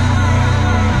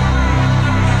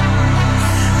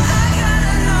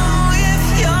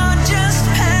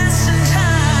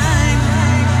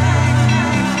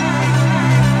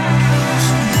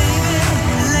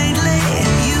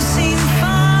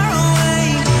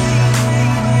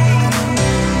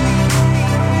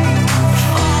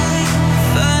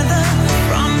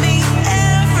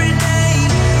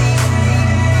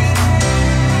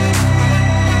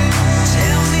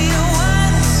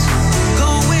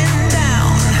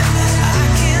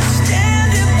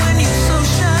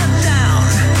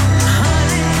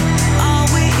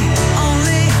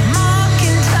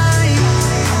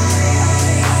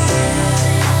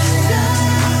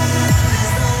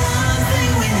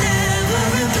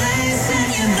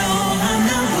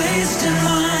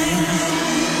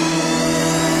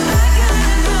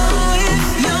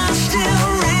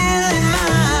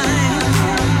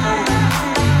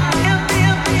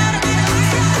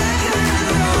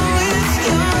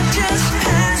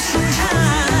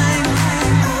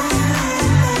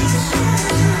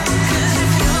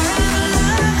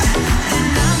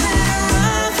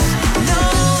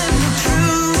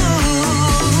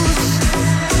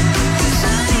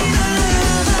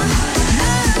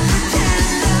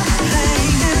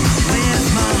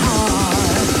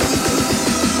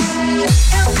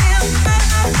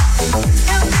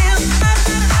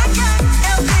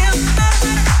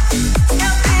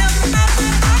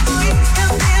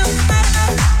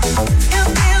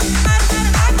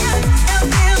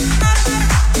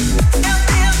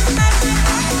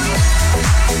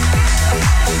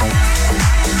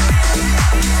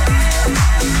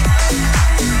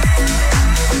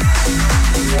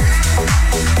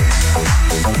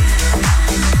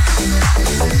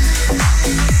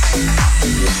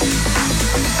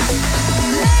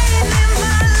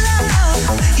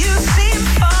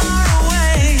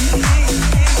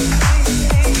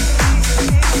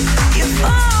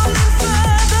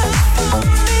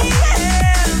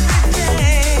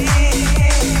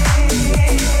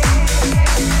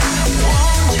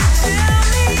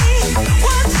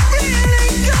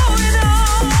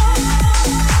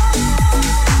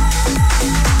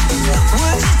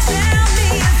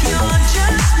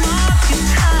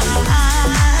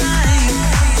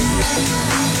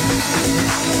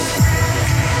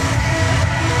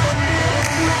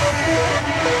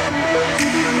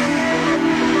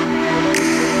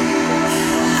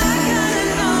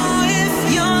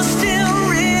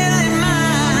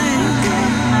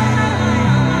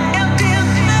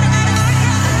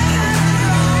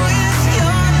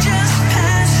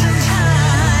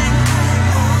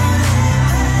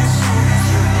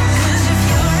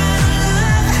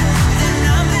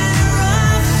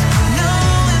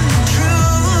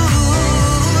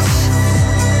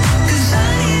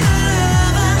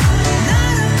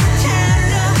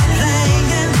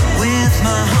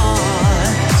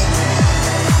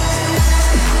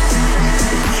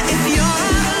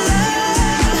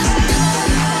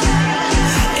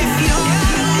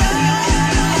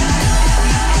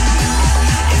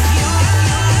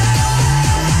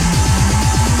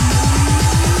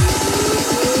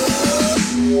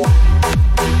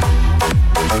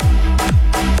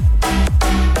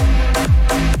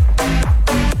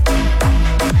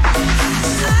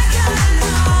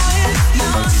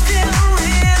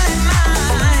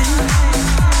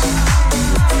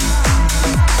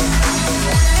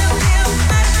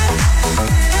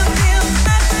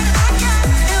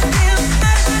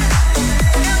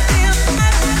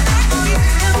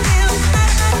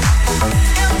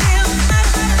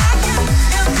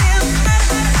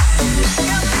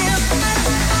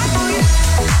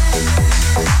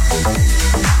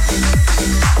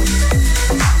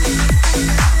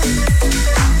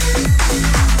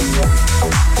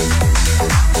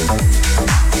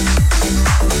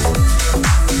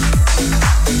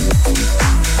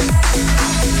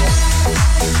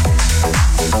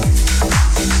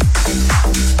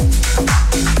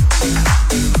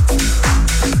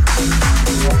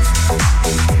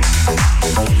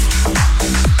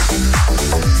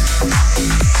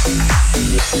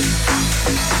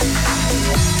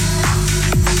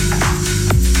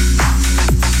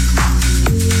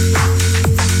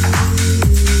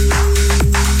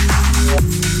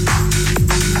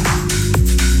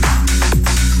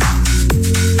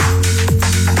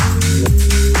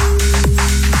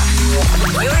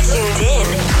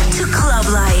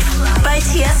 Life by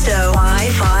Tiesto.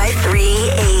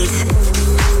 5538.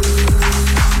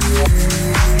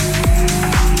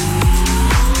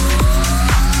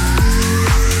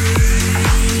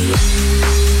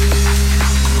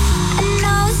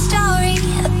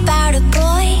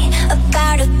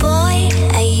 About a boy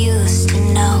I used to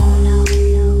know.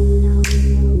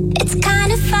 It's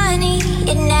kind of funny,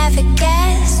 you'd never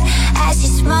guess, as he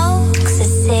smokes a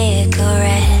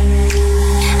cigarette.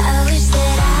 I wish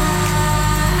that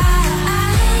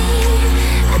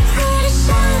I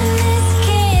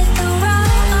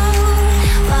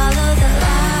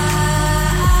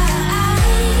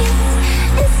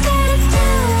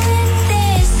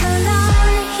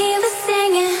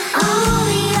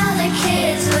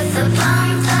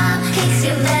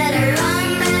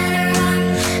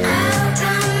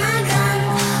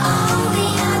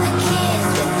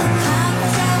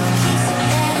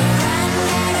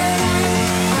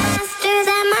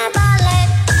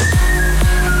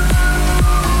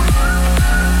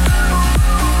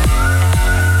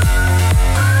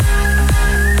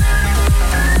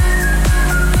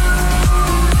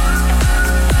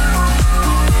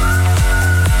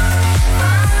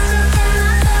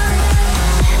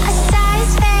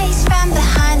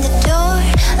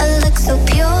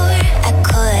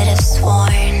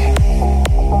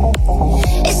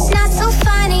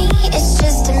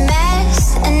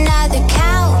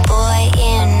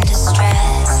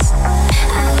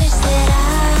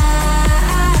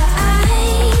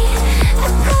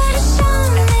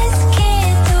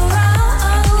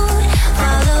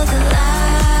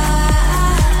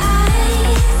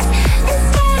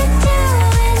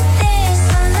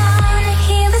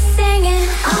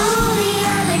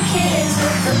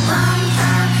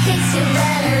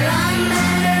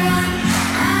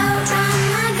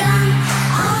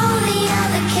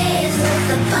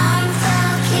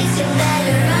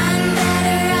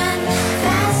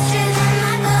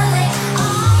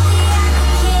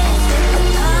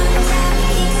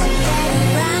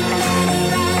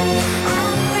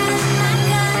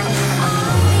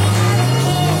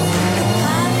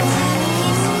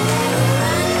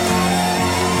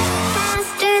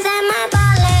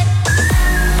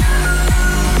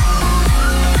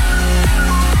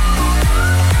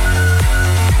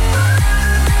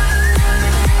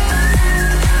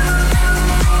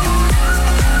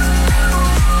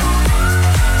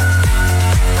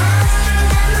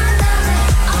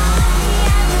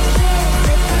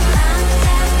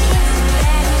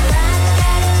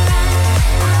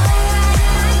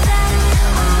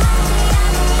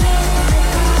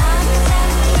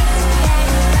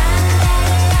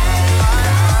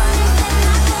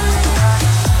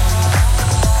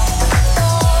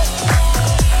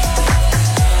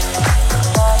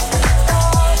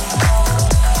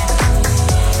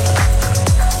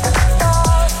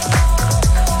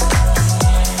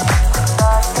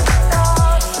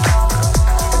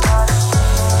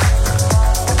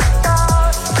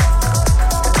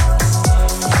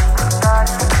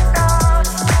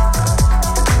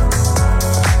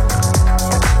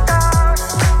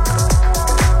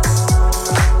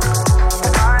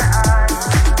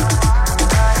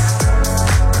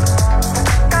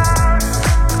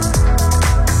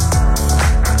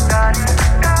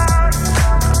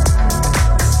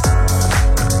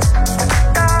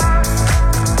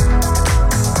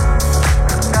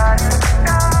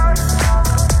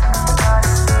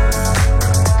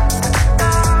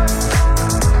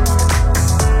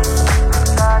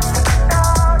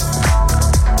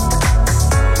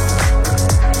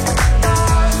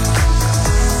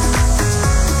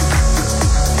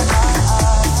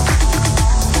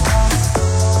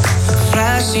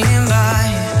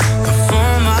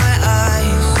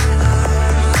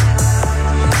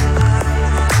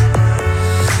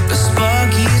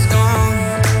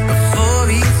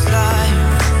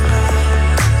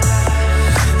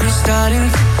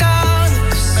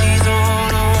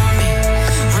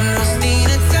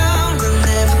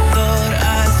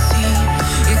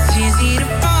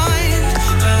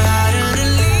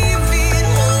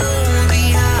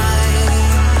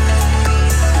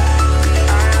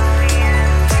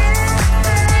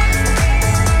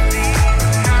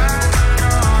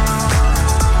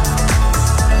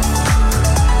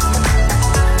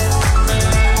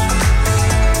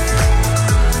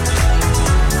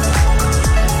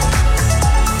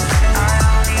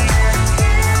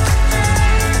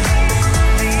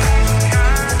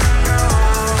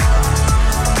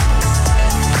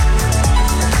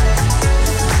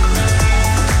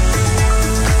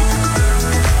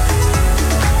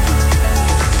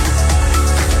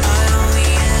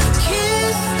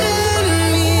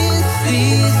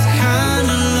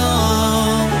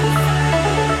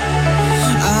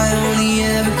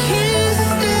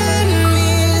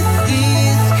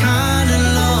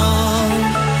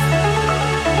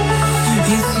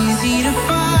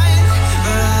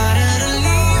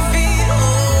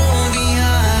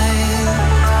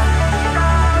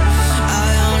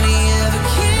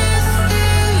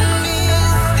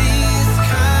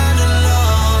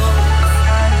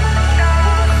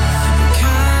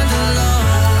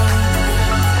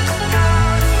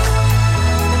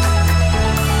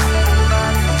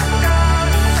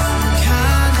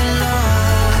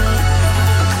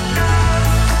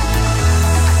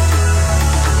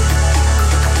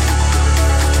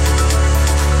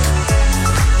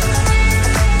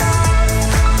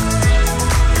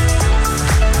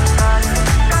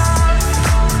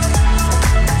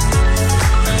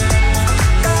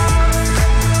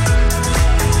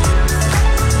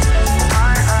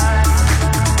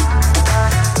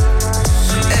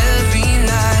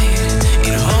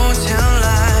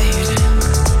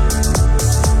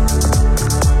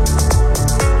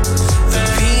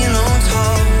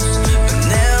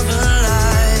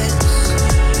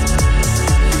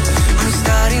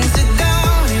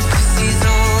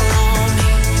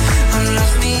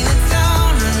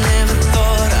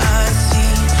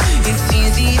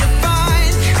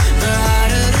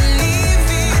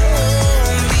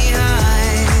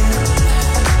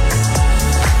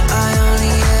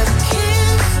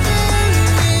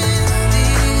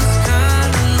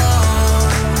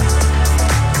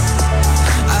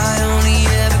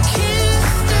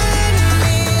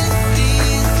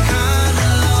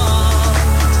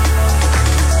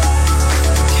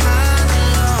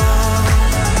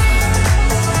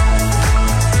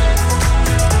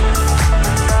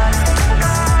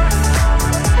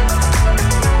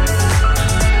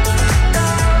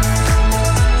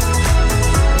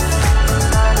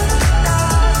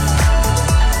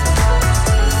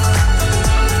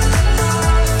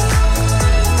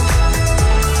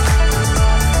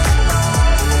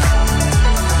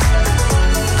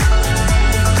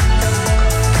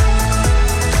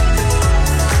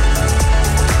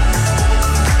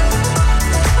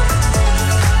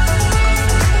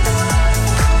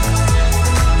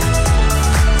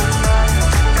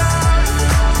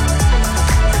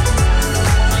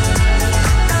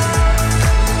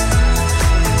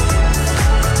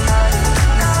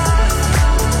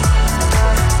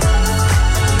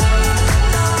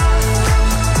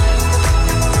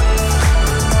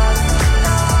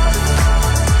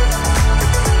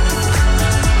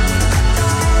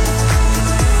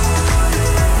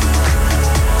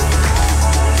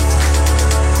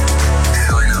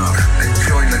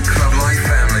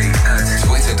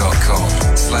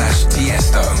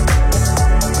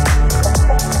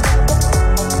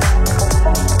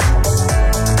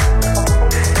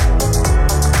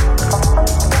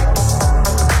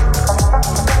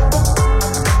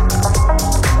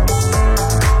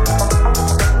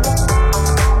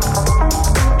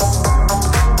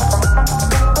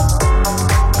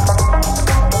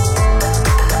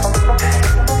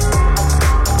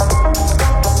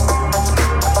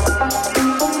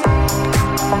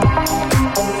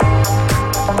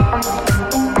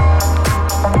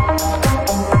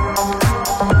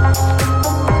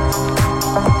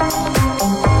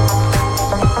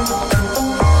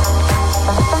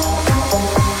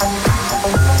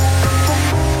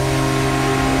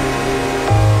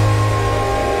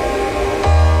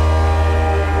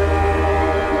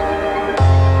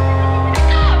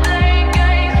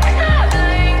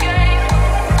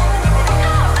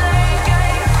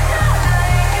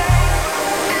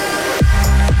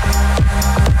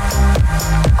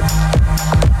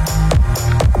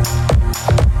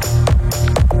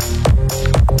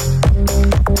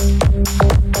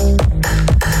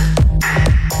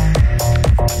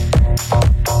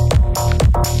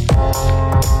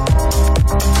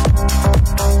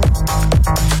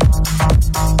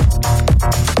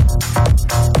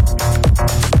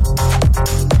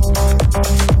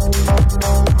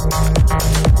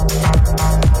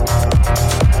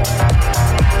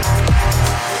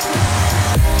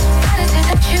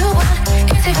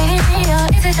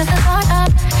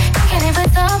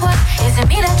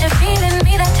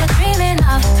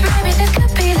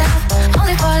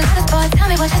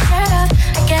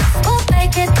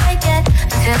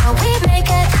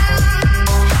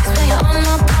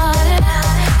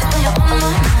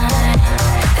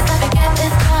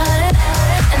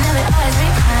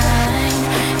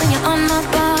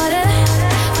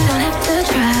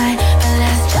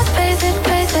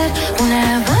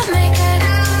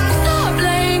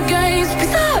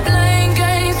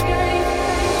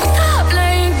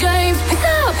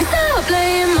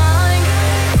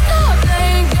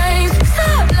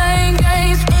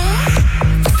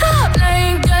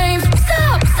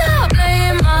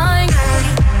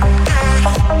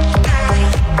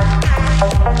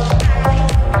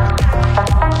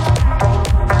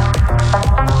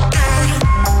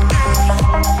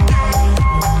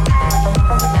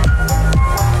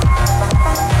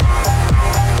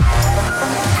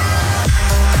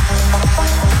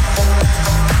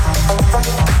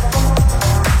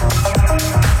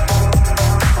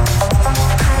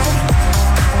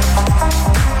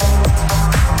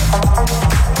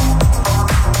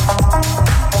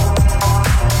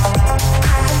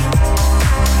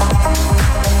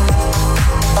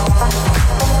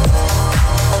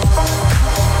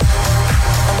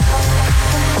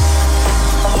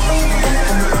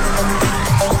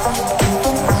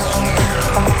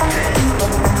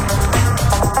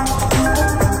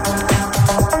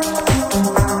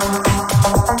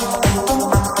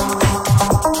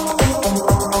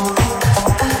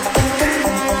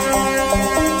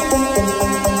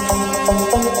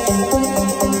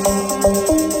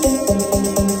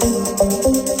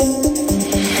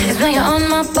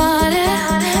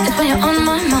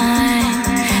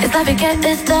Before we get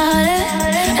this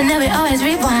started, and then we always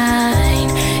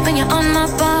rewind. When you're on my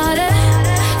body,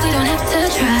 we don't have to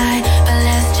try, but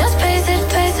let's just face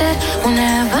it, we'll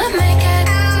never make it.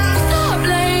 Stop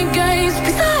playing games,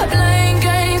 we stop playing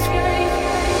games.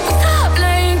 We stop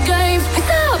playing games, we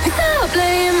stop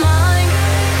playing mine.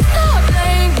 Stop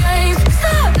playing games, we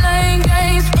stop playing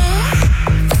games.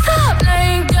 We stop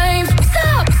playing games, we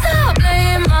stop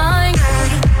playing mine.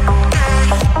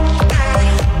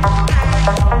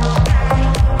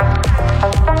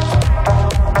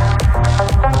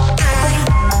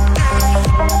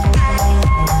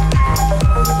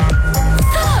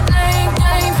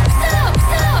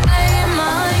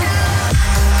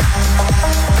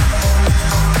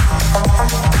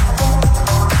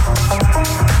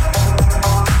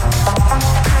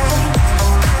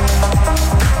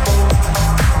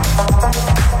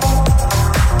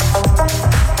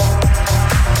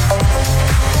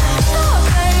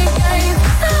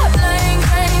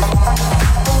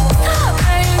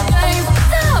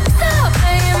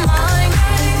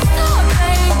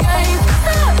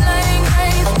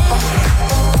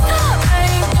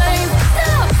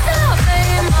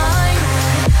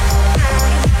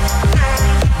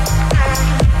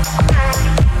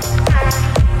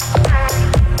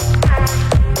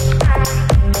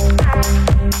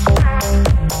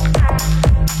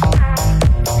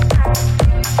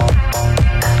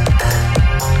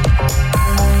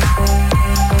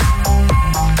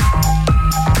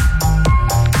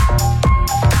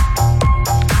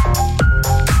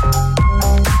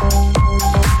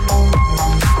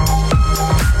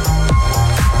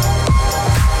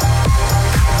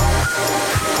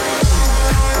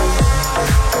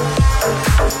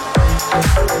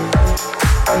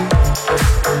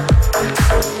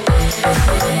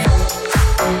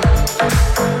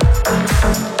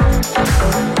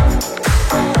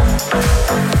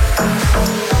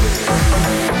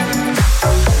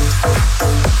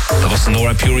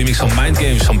 Remix van Mind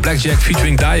Games van Blackjack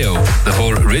featuring Dio.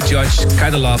 Daarvoor Rich Judge,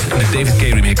 Kinda Love in de David K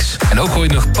remix. En ook hoor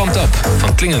je nog Pumped Up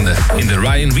van Klingende in de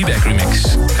Ryan Reback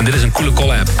remix. En dit is een coole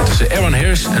collab tussen Aaron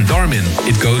Harris en Darmin.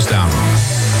 It Goes Down.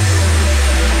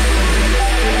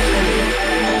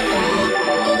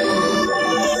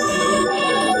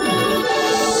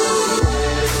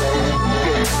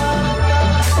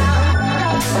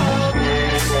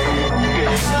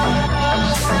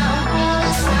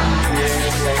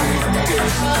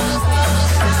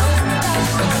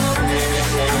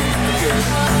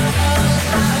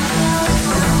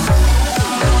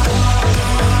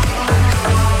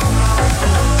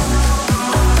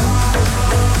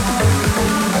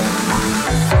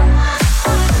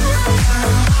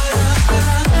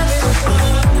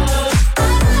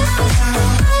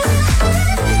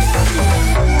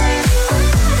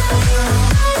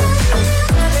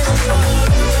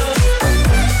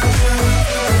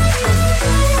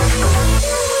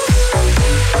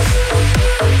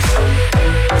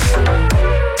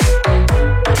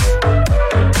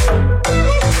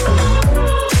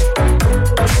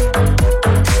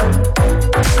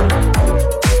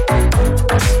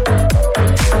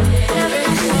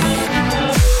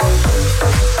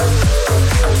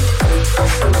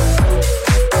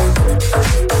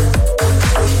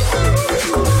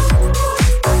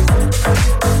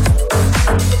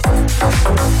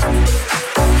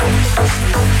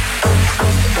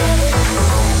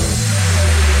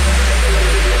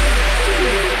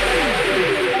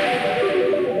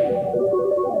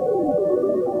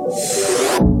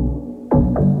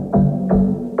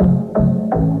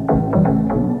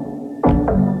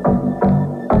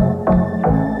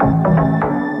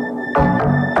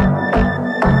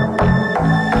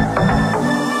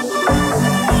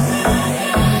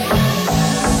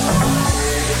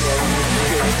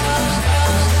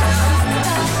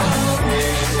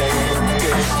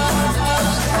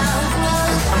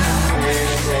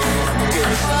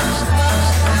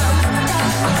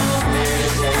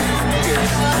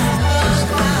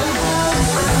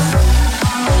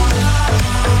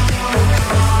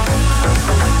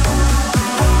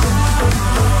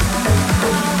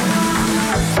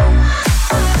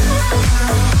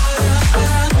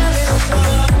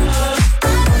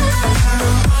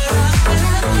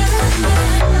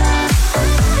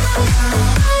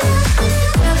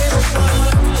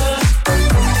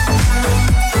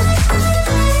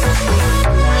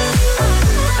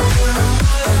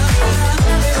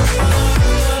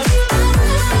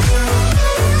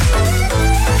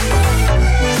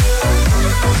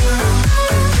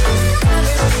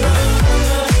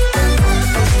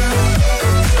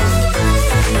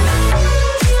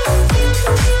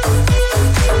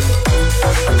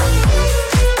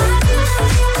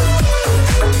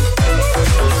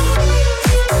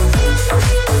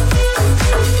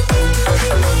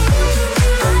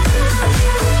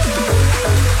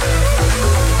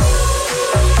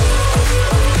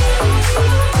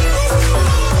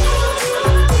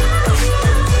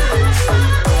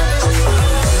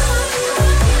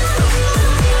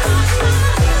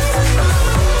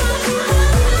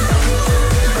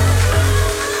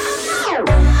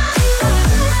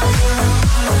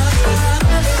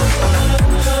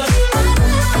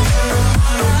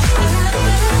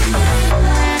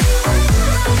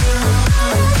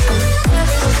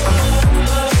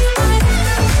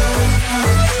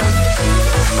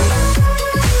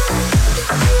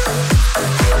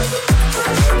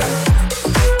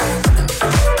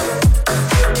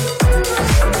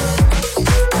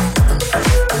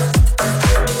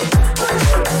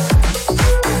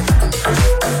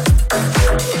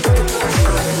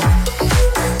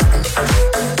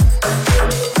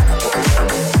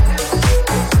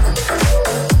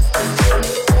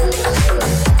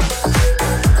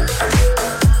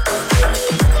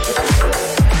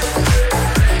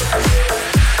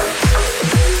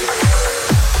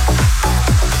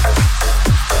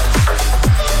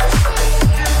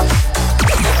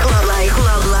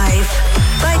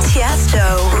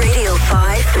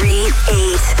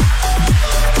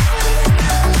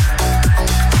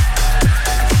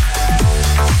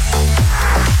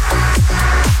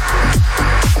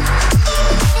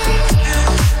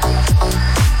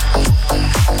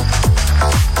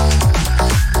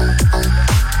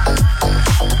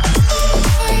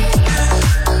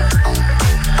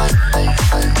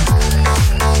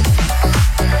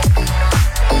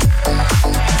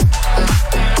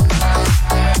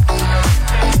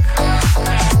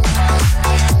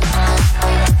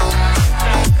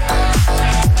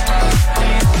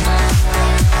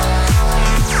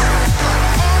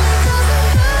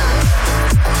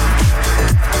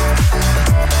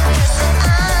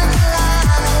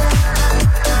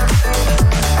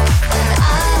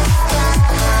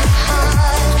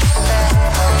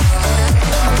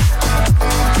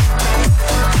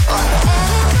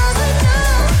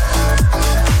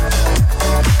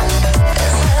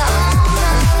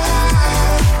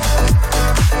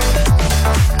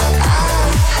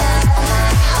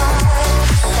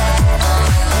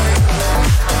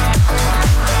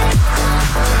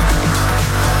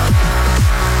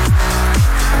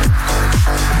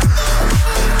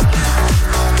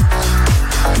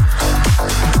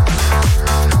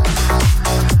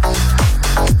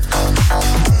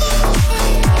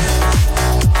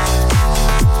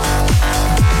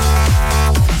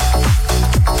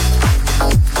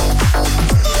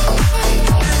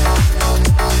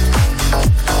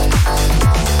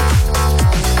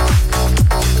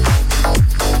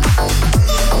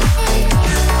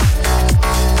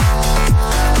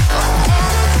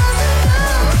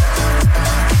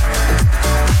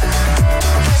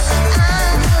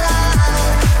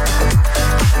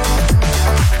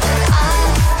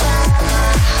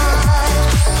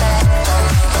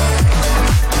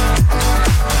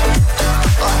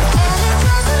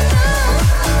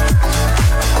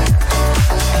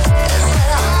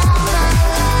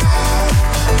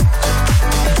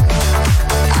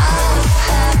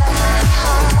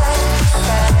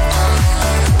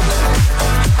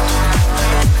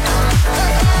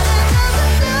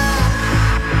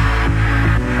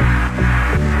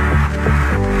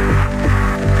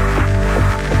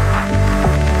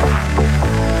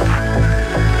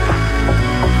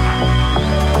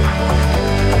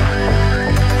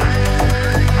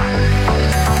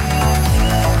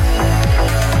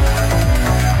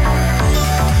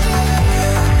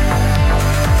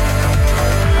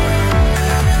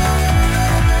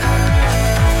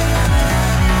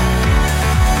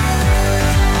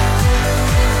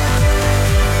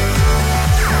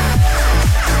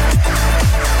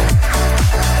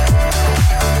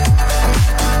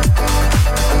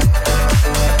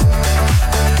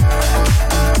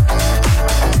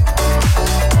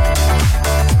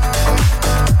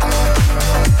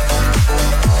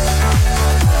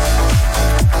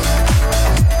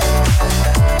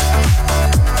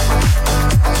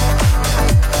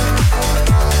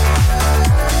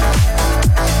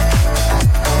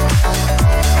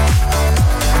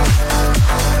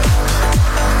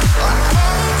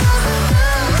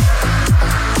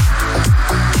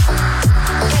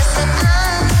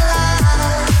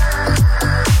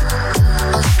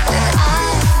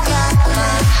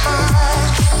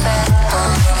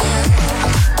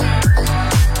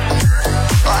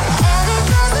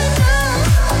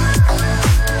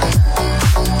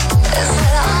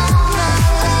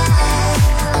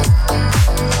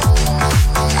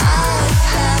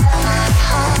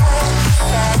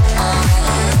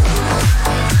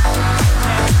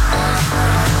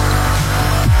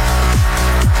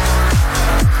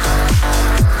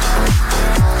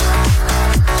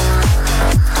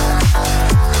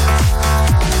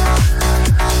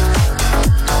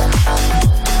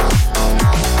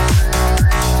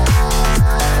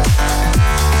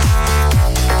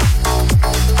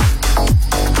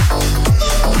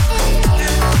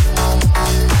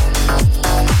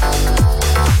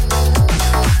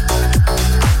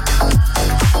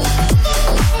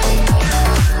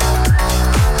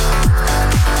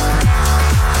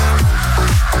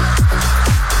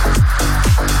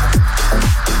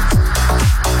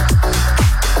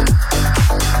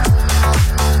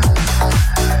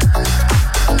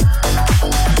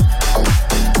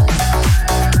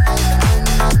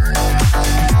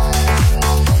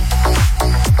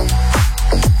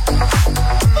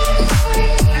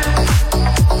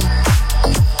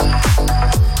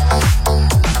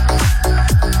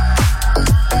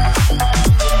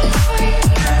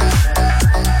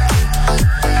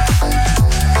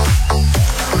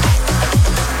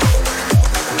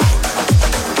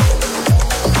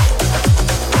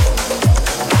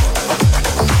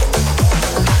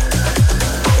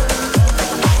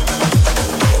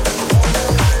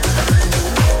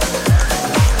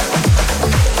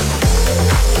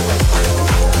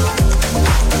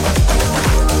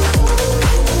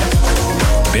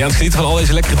 je aan het genieten van al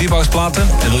deze lekkere Deep House platen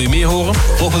en wil je meer horen?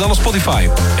 Volg me dan op Spotify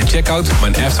en check out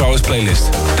mijn After Hours playlist.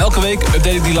 Elke week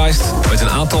update ik die lijst met een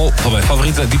aantal van mijn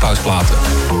favoriete Deep House platen.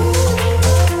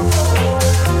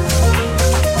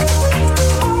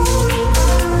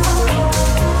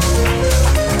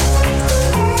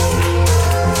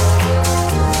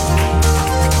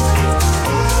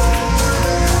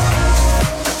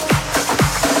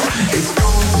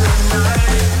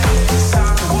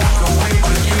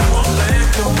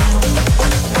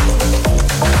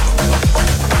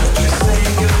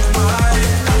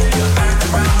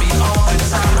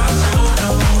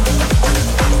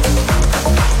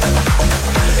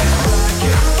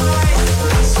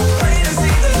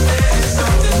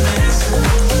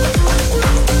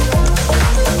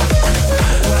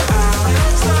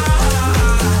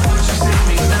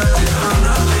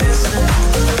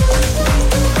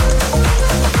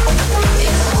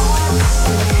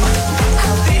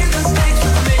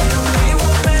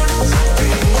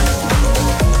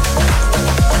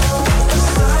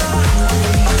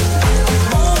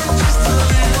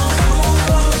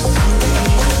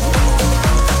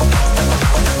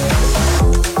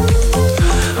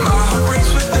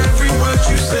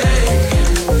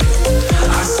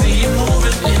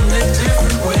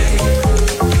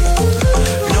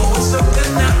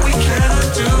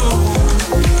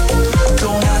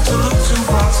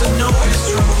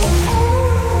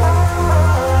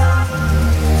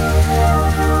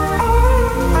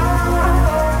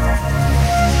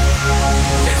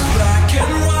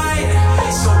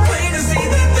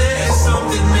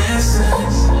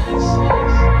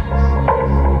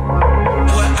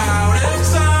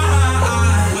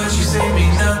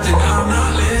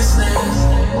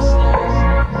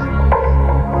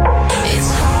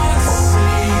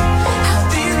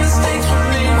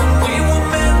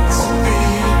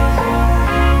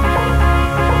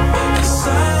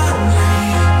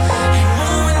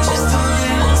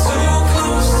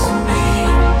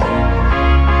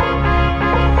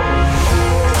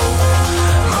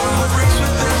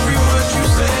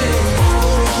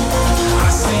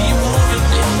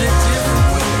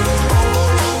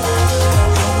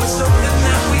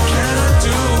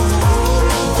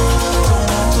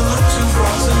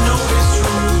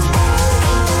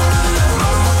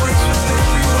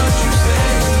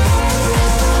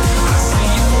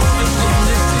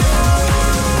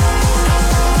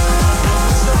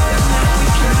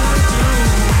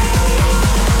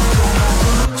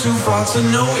 To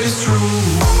know it's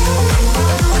true.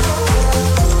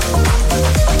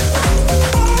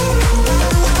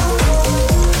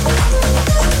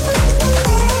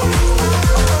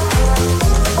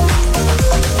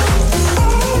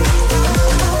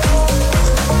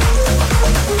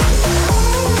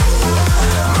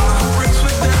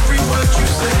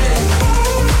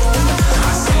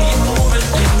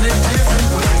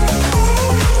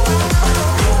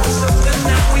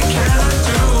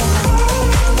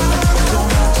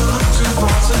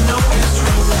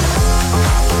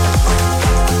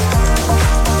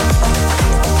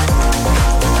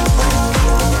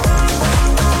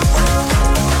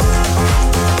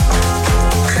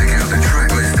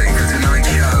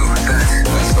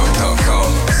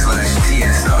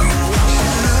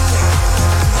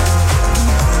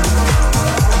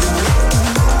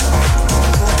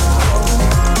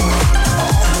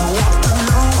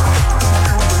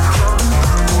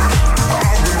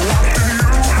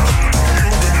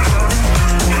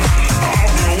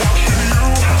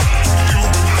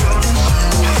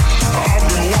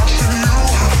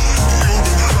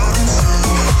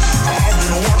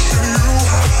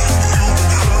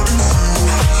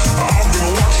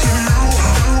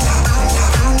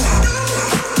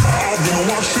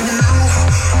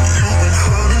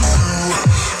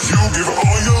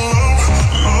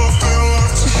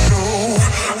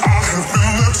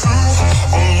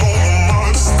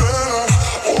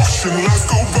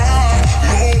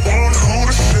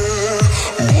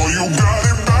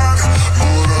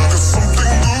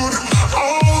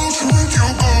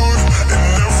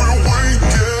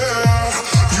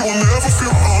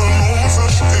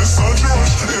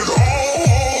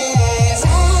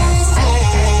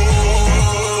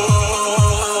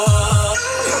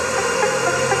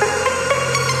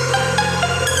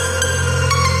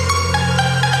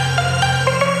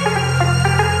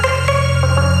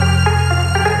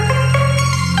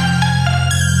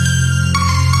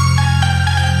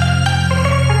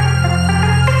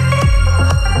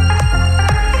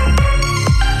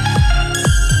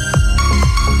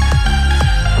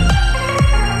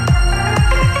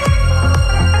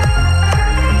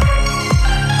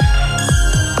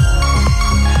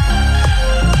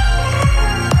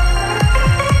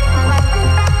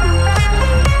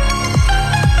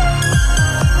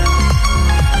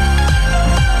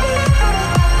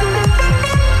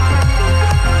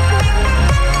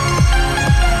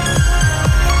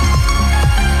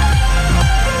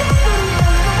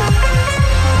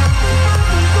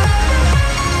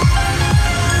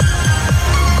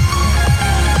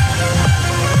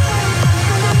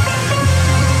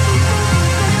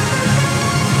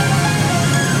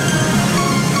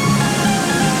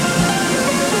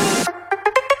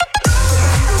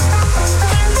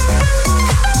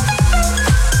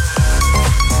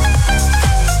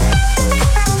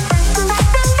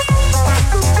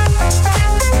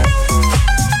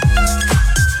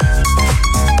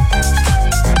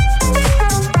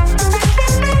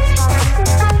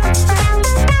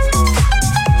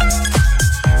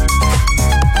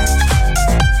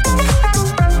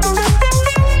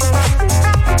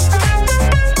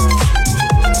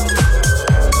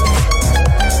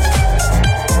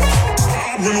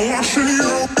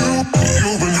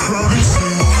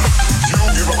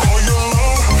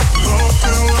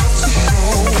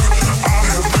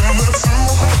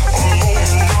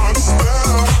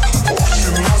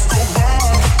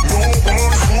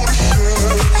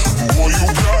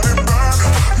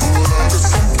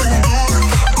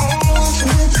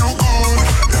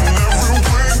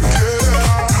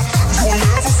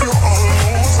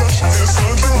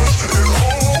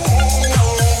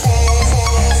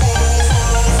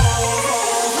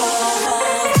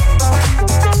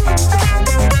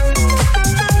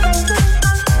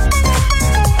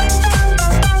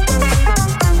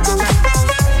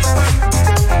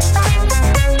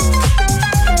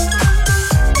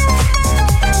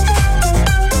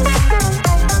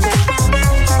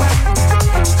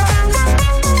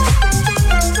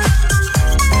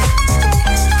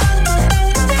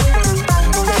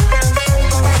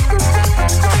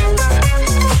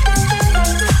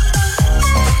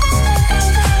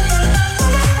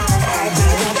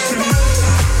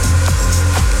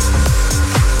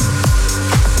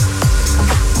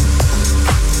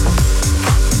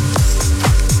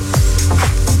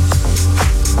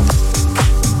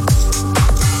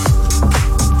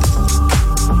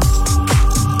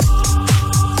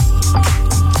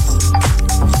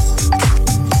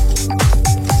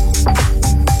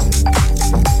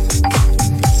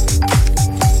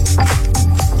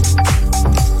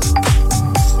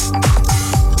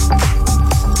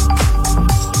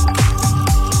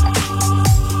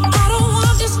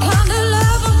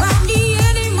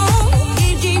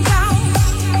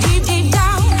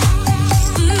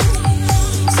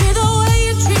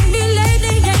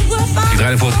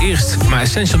 eerst mijn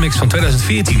Essential Mix van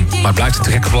 2014, maar het blijft een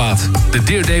te gekke plaat. De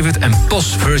Dear David en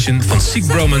Pos version van Sick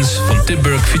Bromance van Tim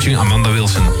Burke featuring Amanda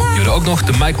Wilson. Je hoorde ook nog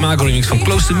de Mike Mago remix van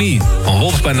Close to Me van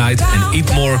Wolves by Night en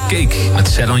Eat More Cake met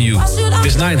Set on You.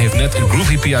 Miss Nine heeft net een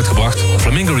Groove EP uitgebracht op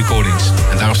Flamingo Recordings.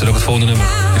 En daarom staat ook het volgende nummer.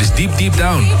 Dit is Deep Deep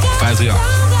Down op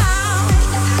 538.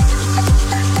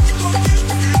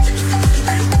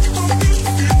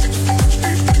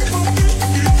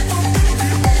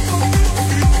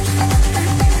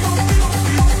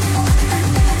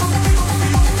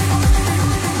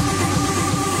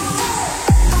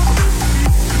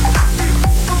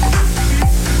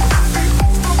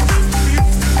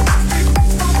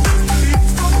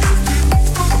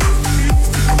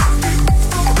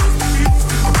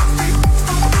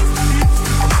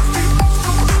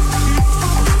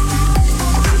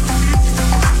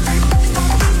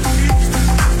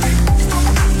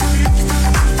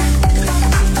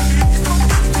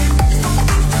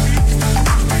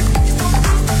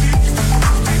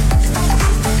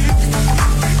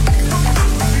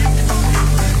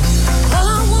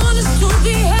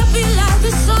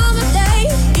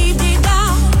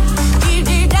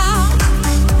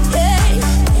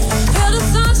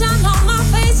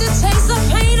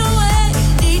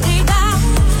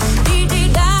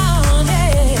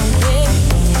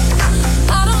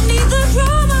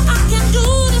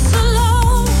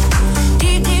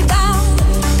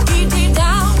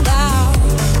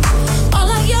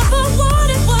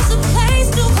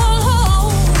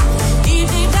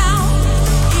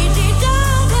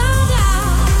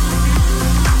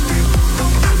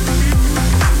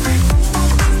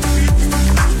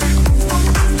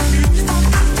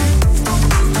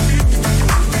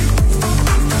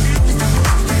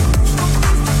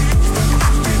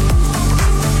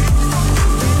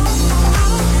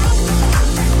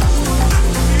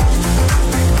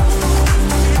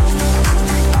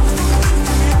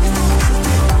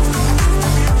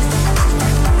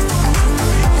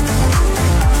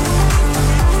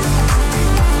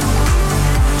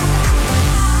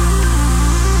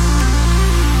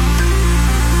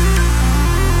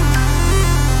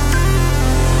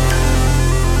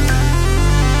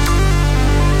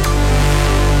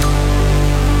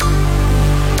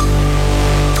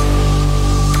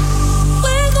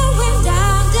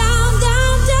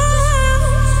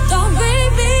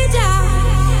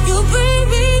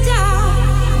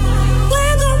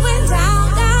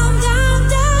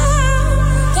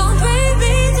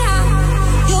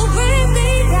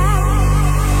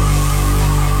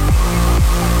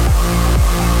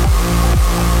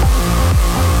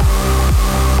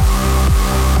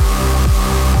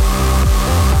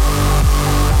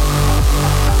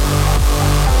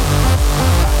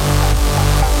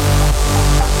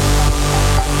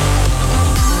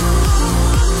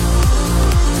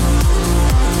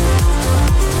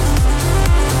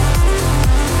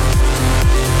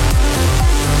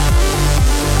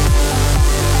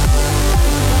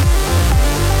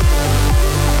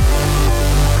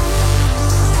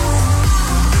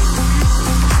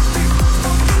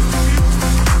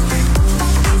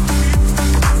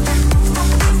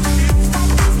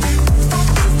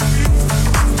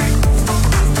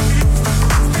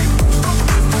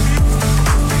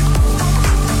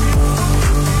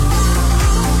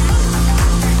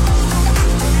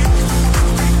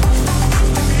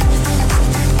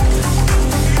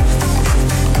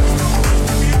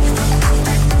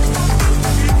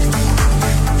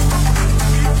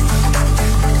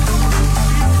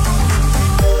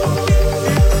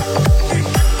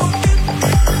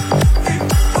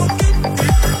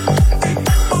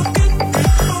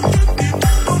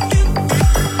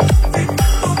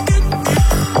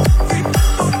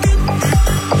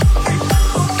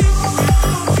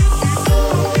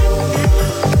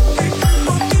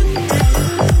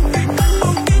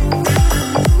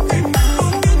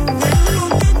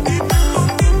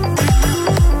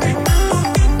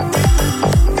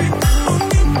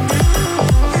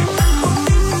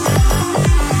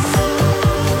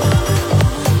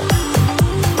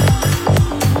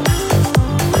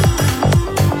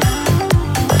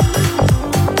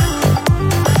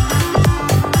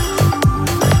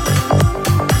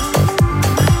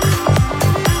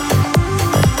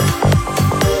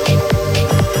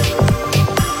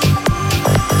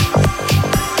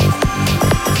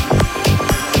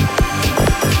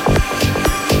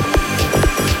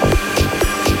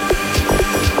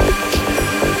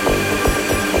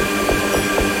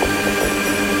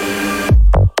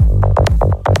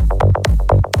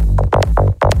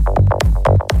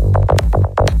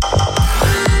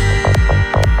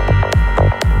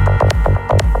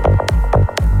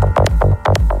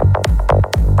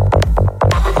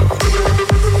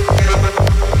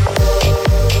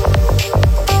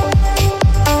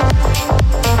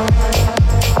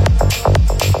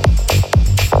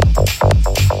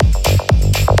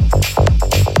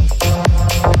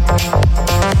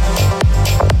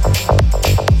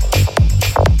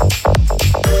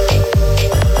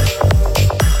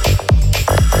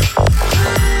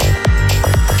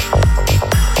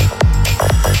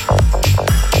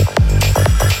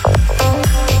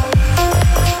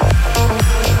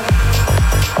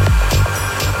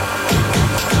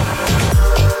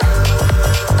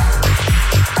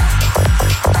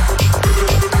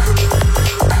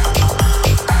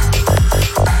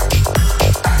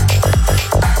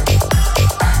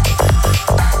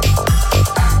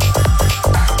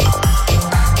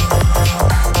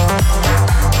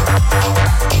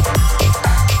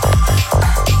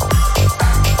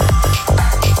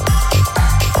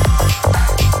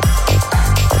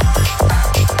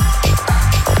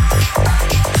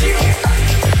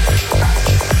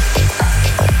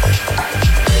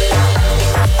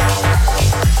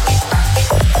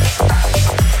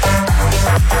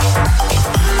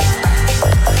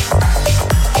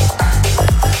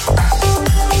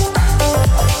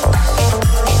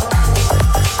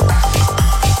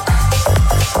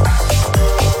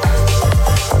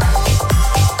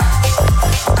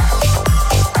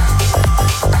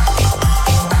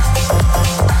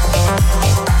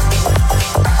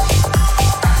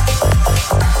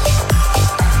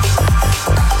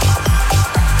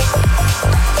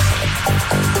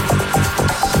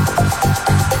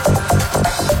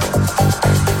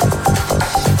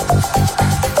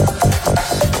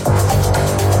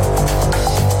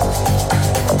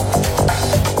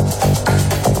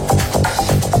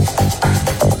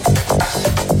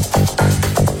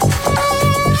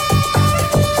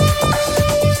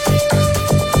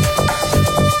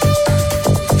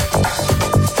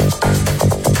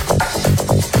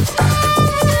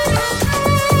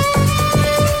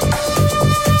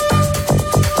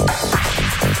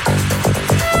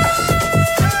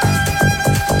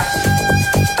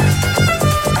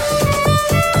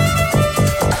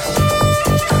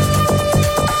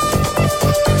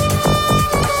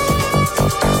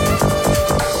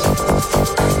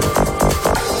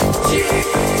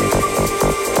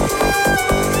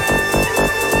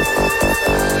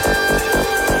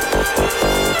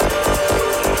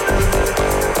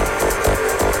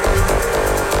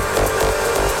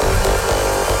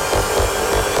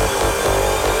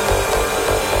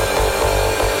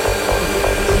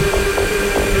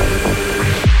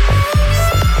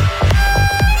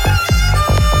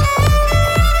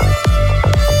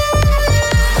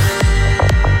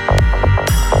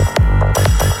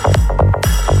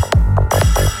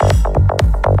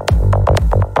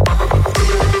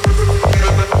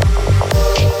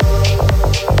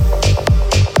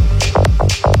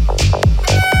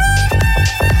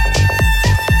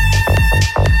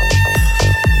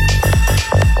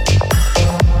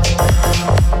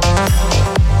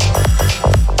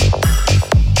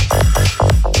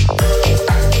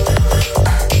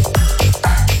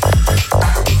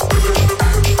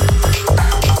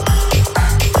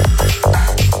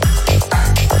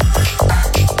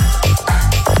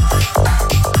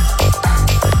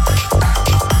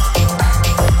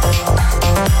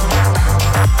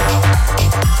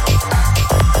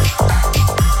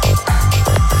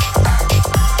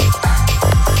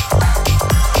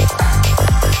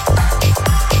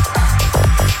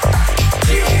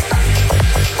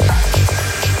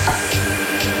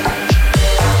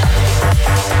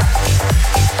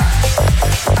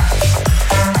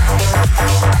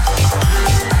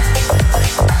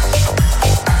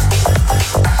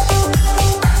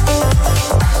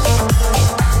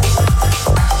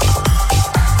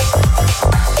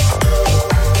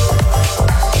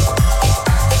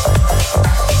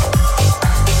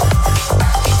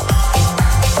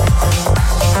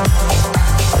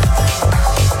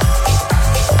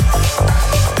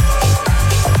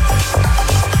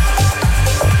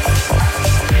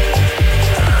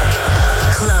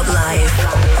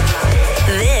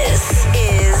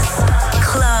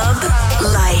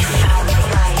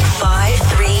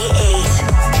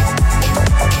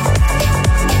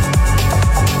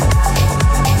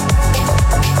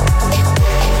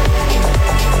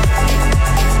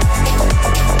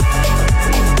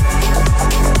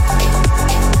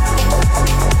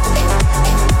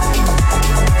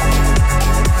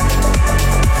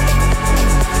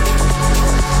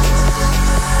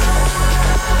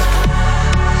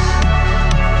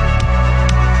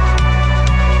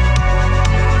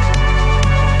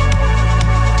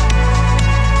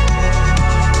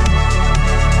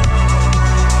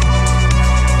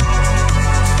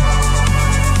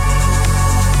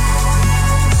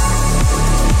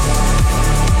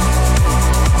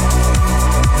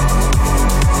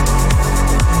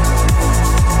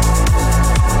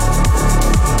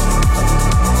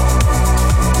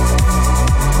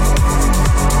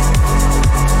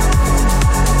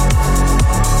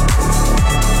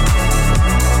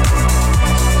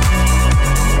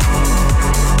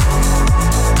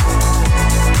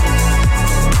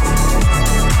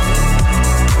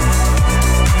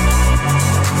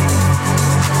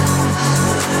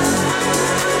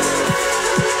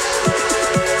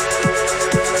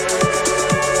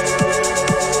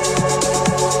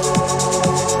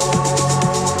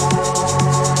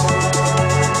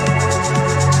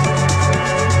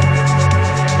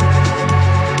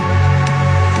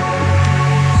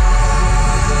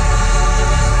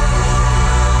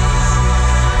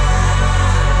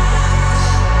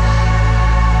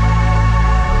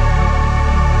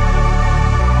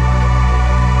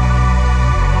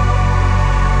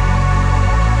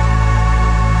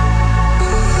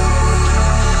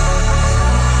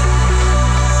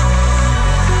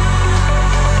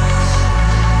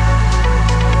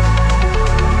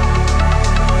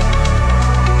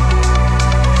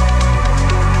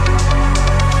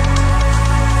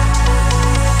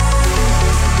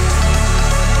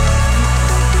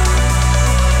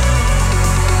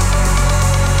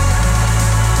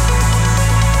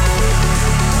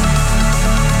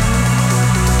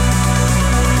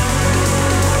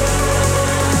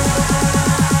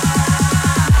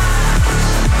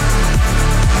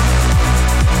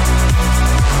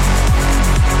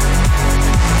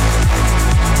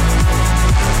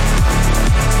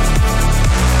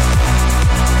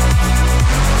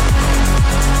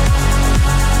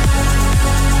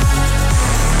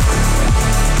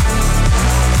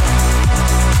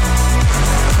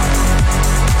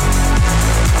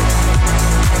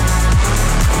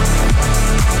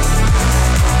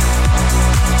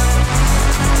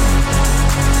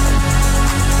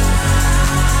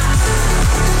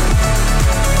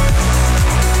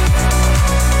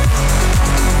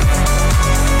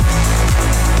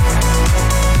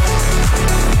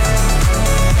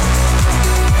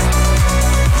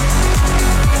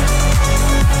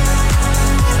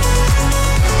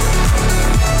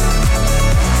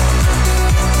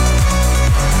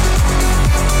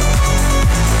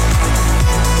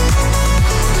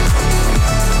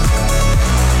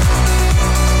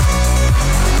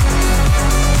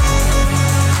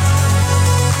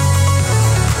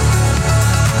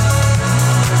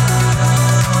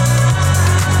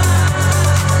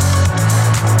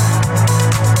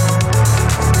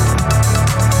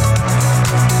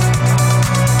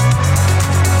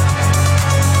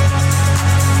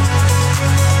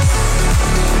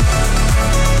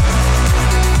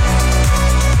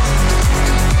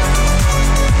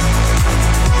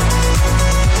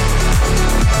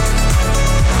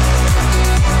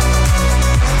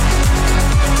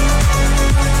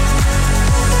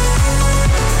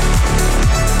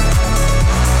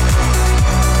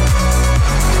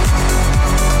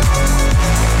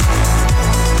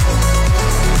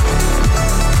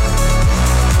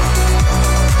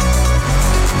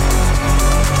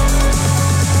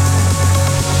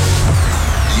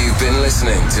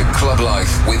 listening to Club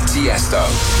Life with Tiesto.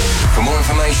 For more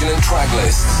information and track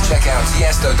lists, check out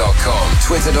tiesto.com,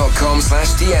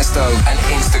 twitter.com/Tiesto, and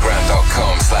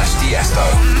instagram.com/Tiesto.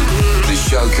 The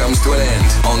show comes to an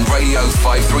end on Radio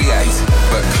 538,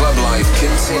 but Club Life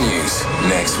continues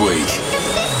next week.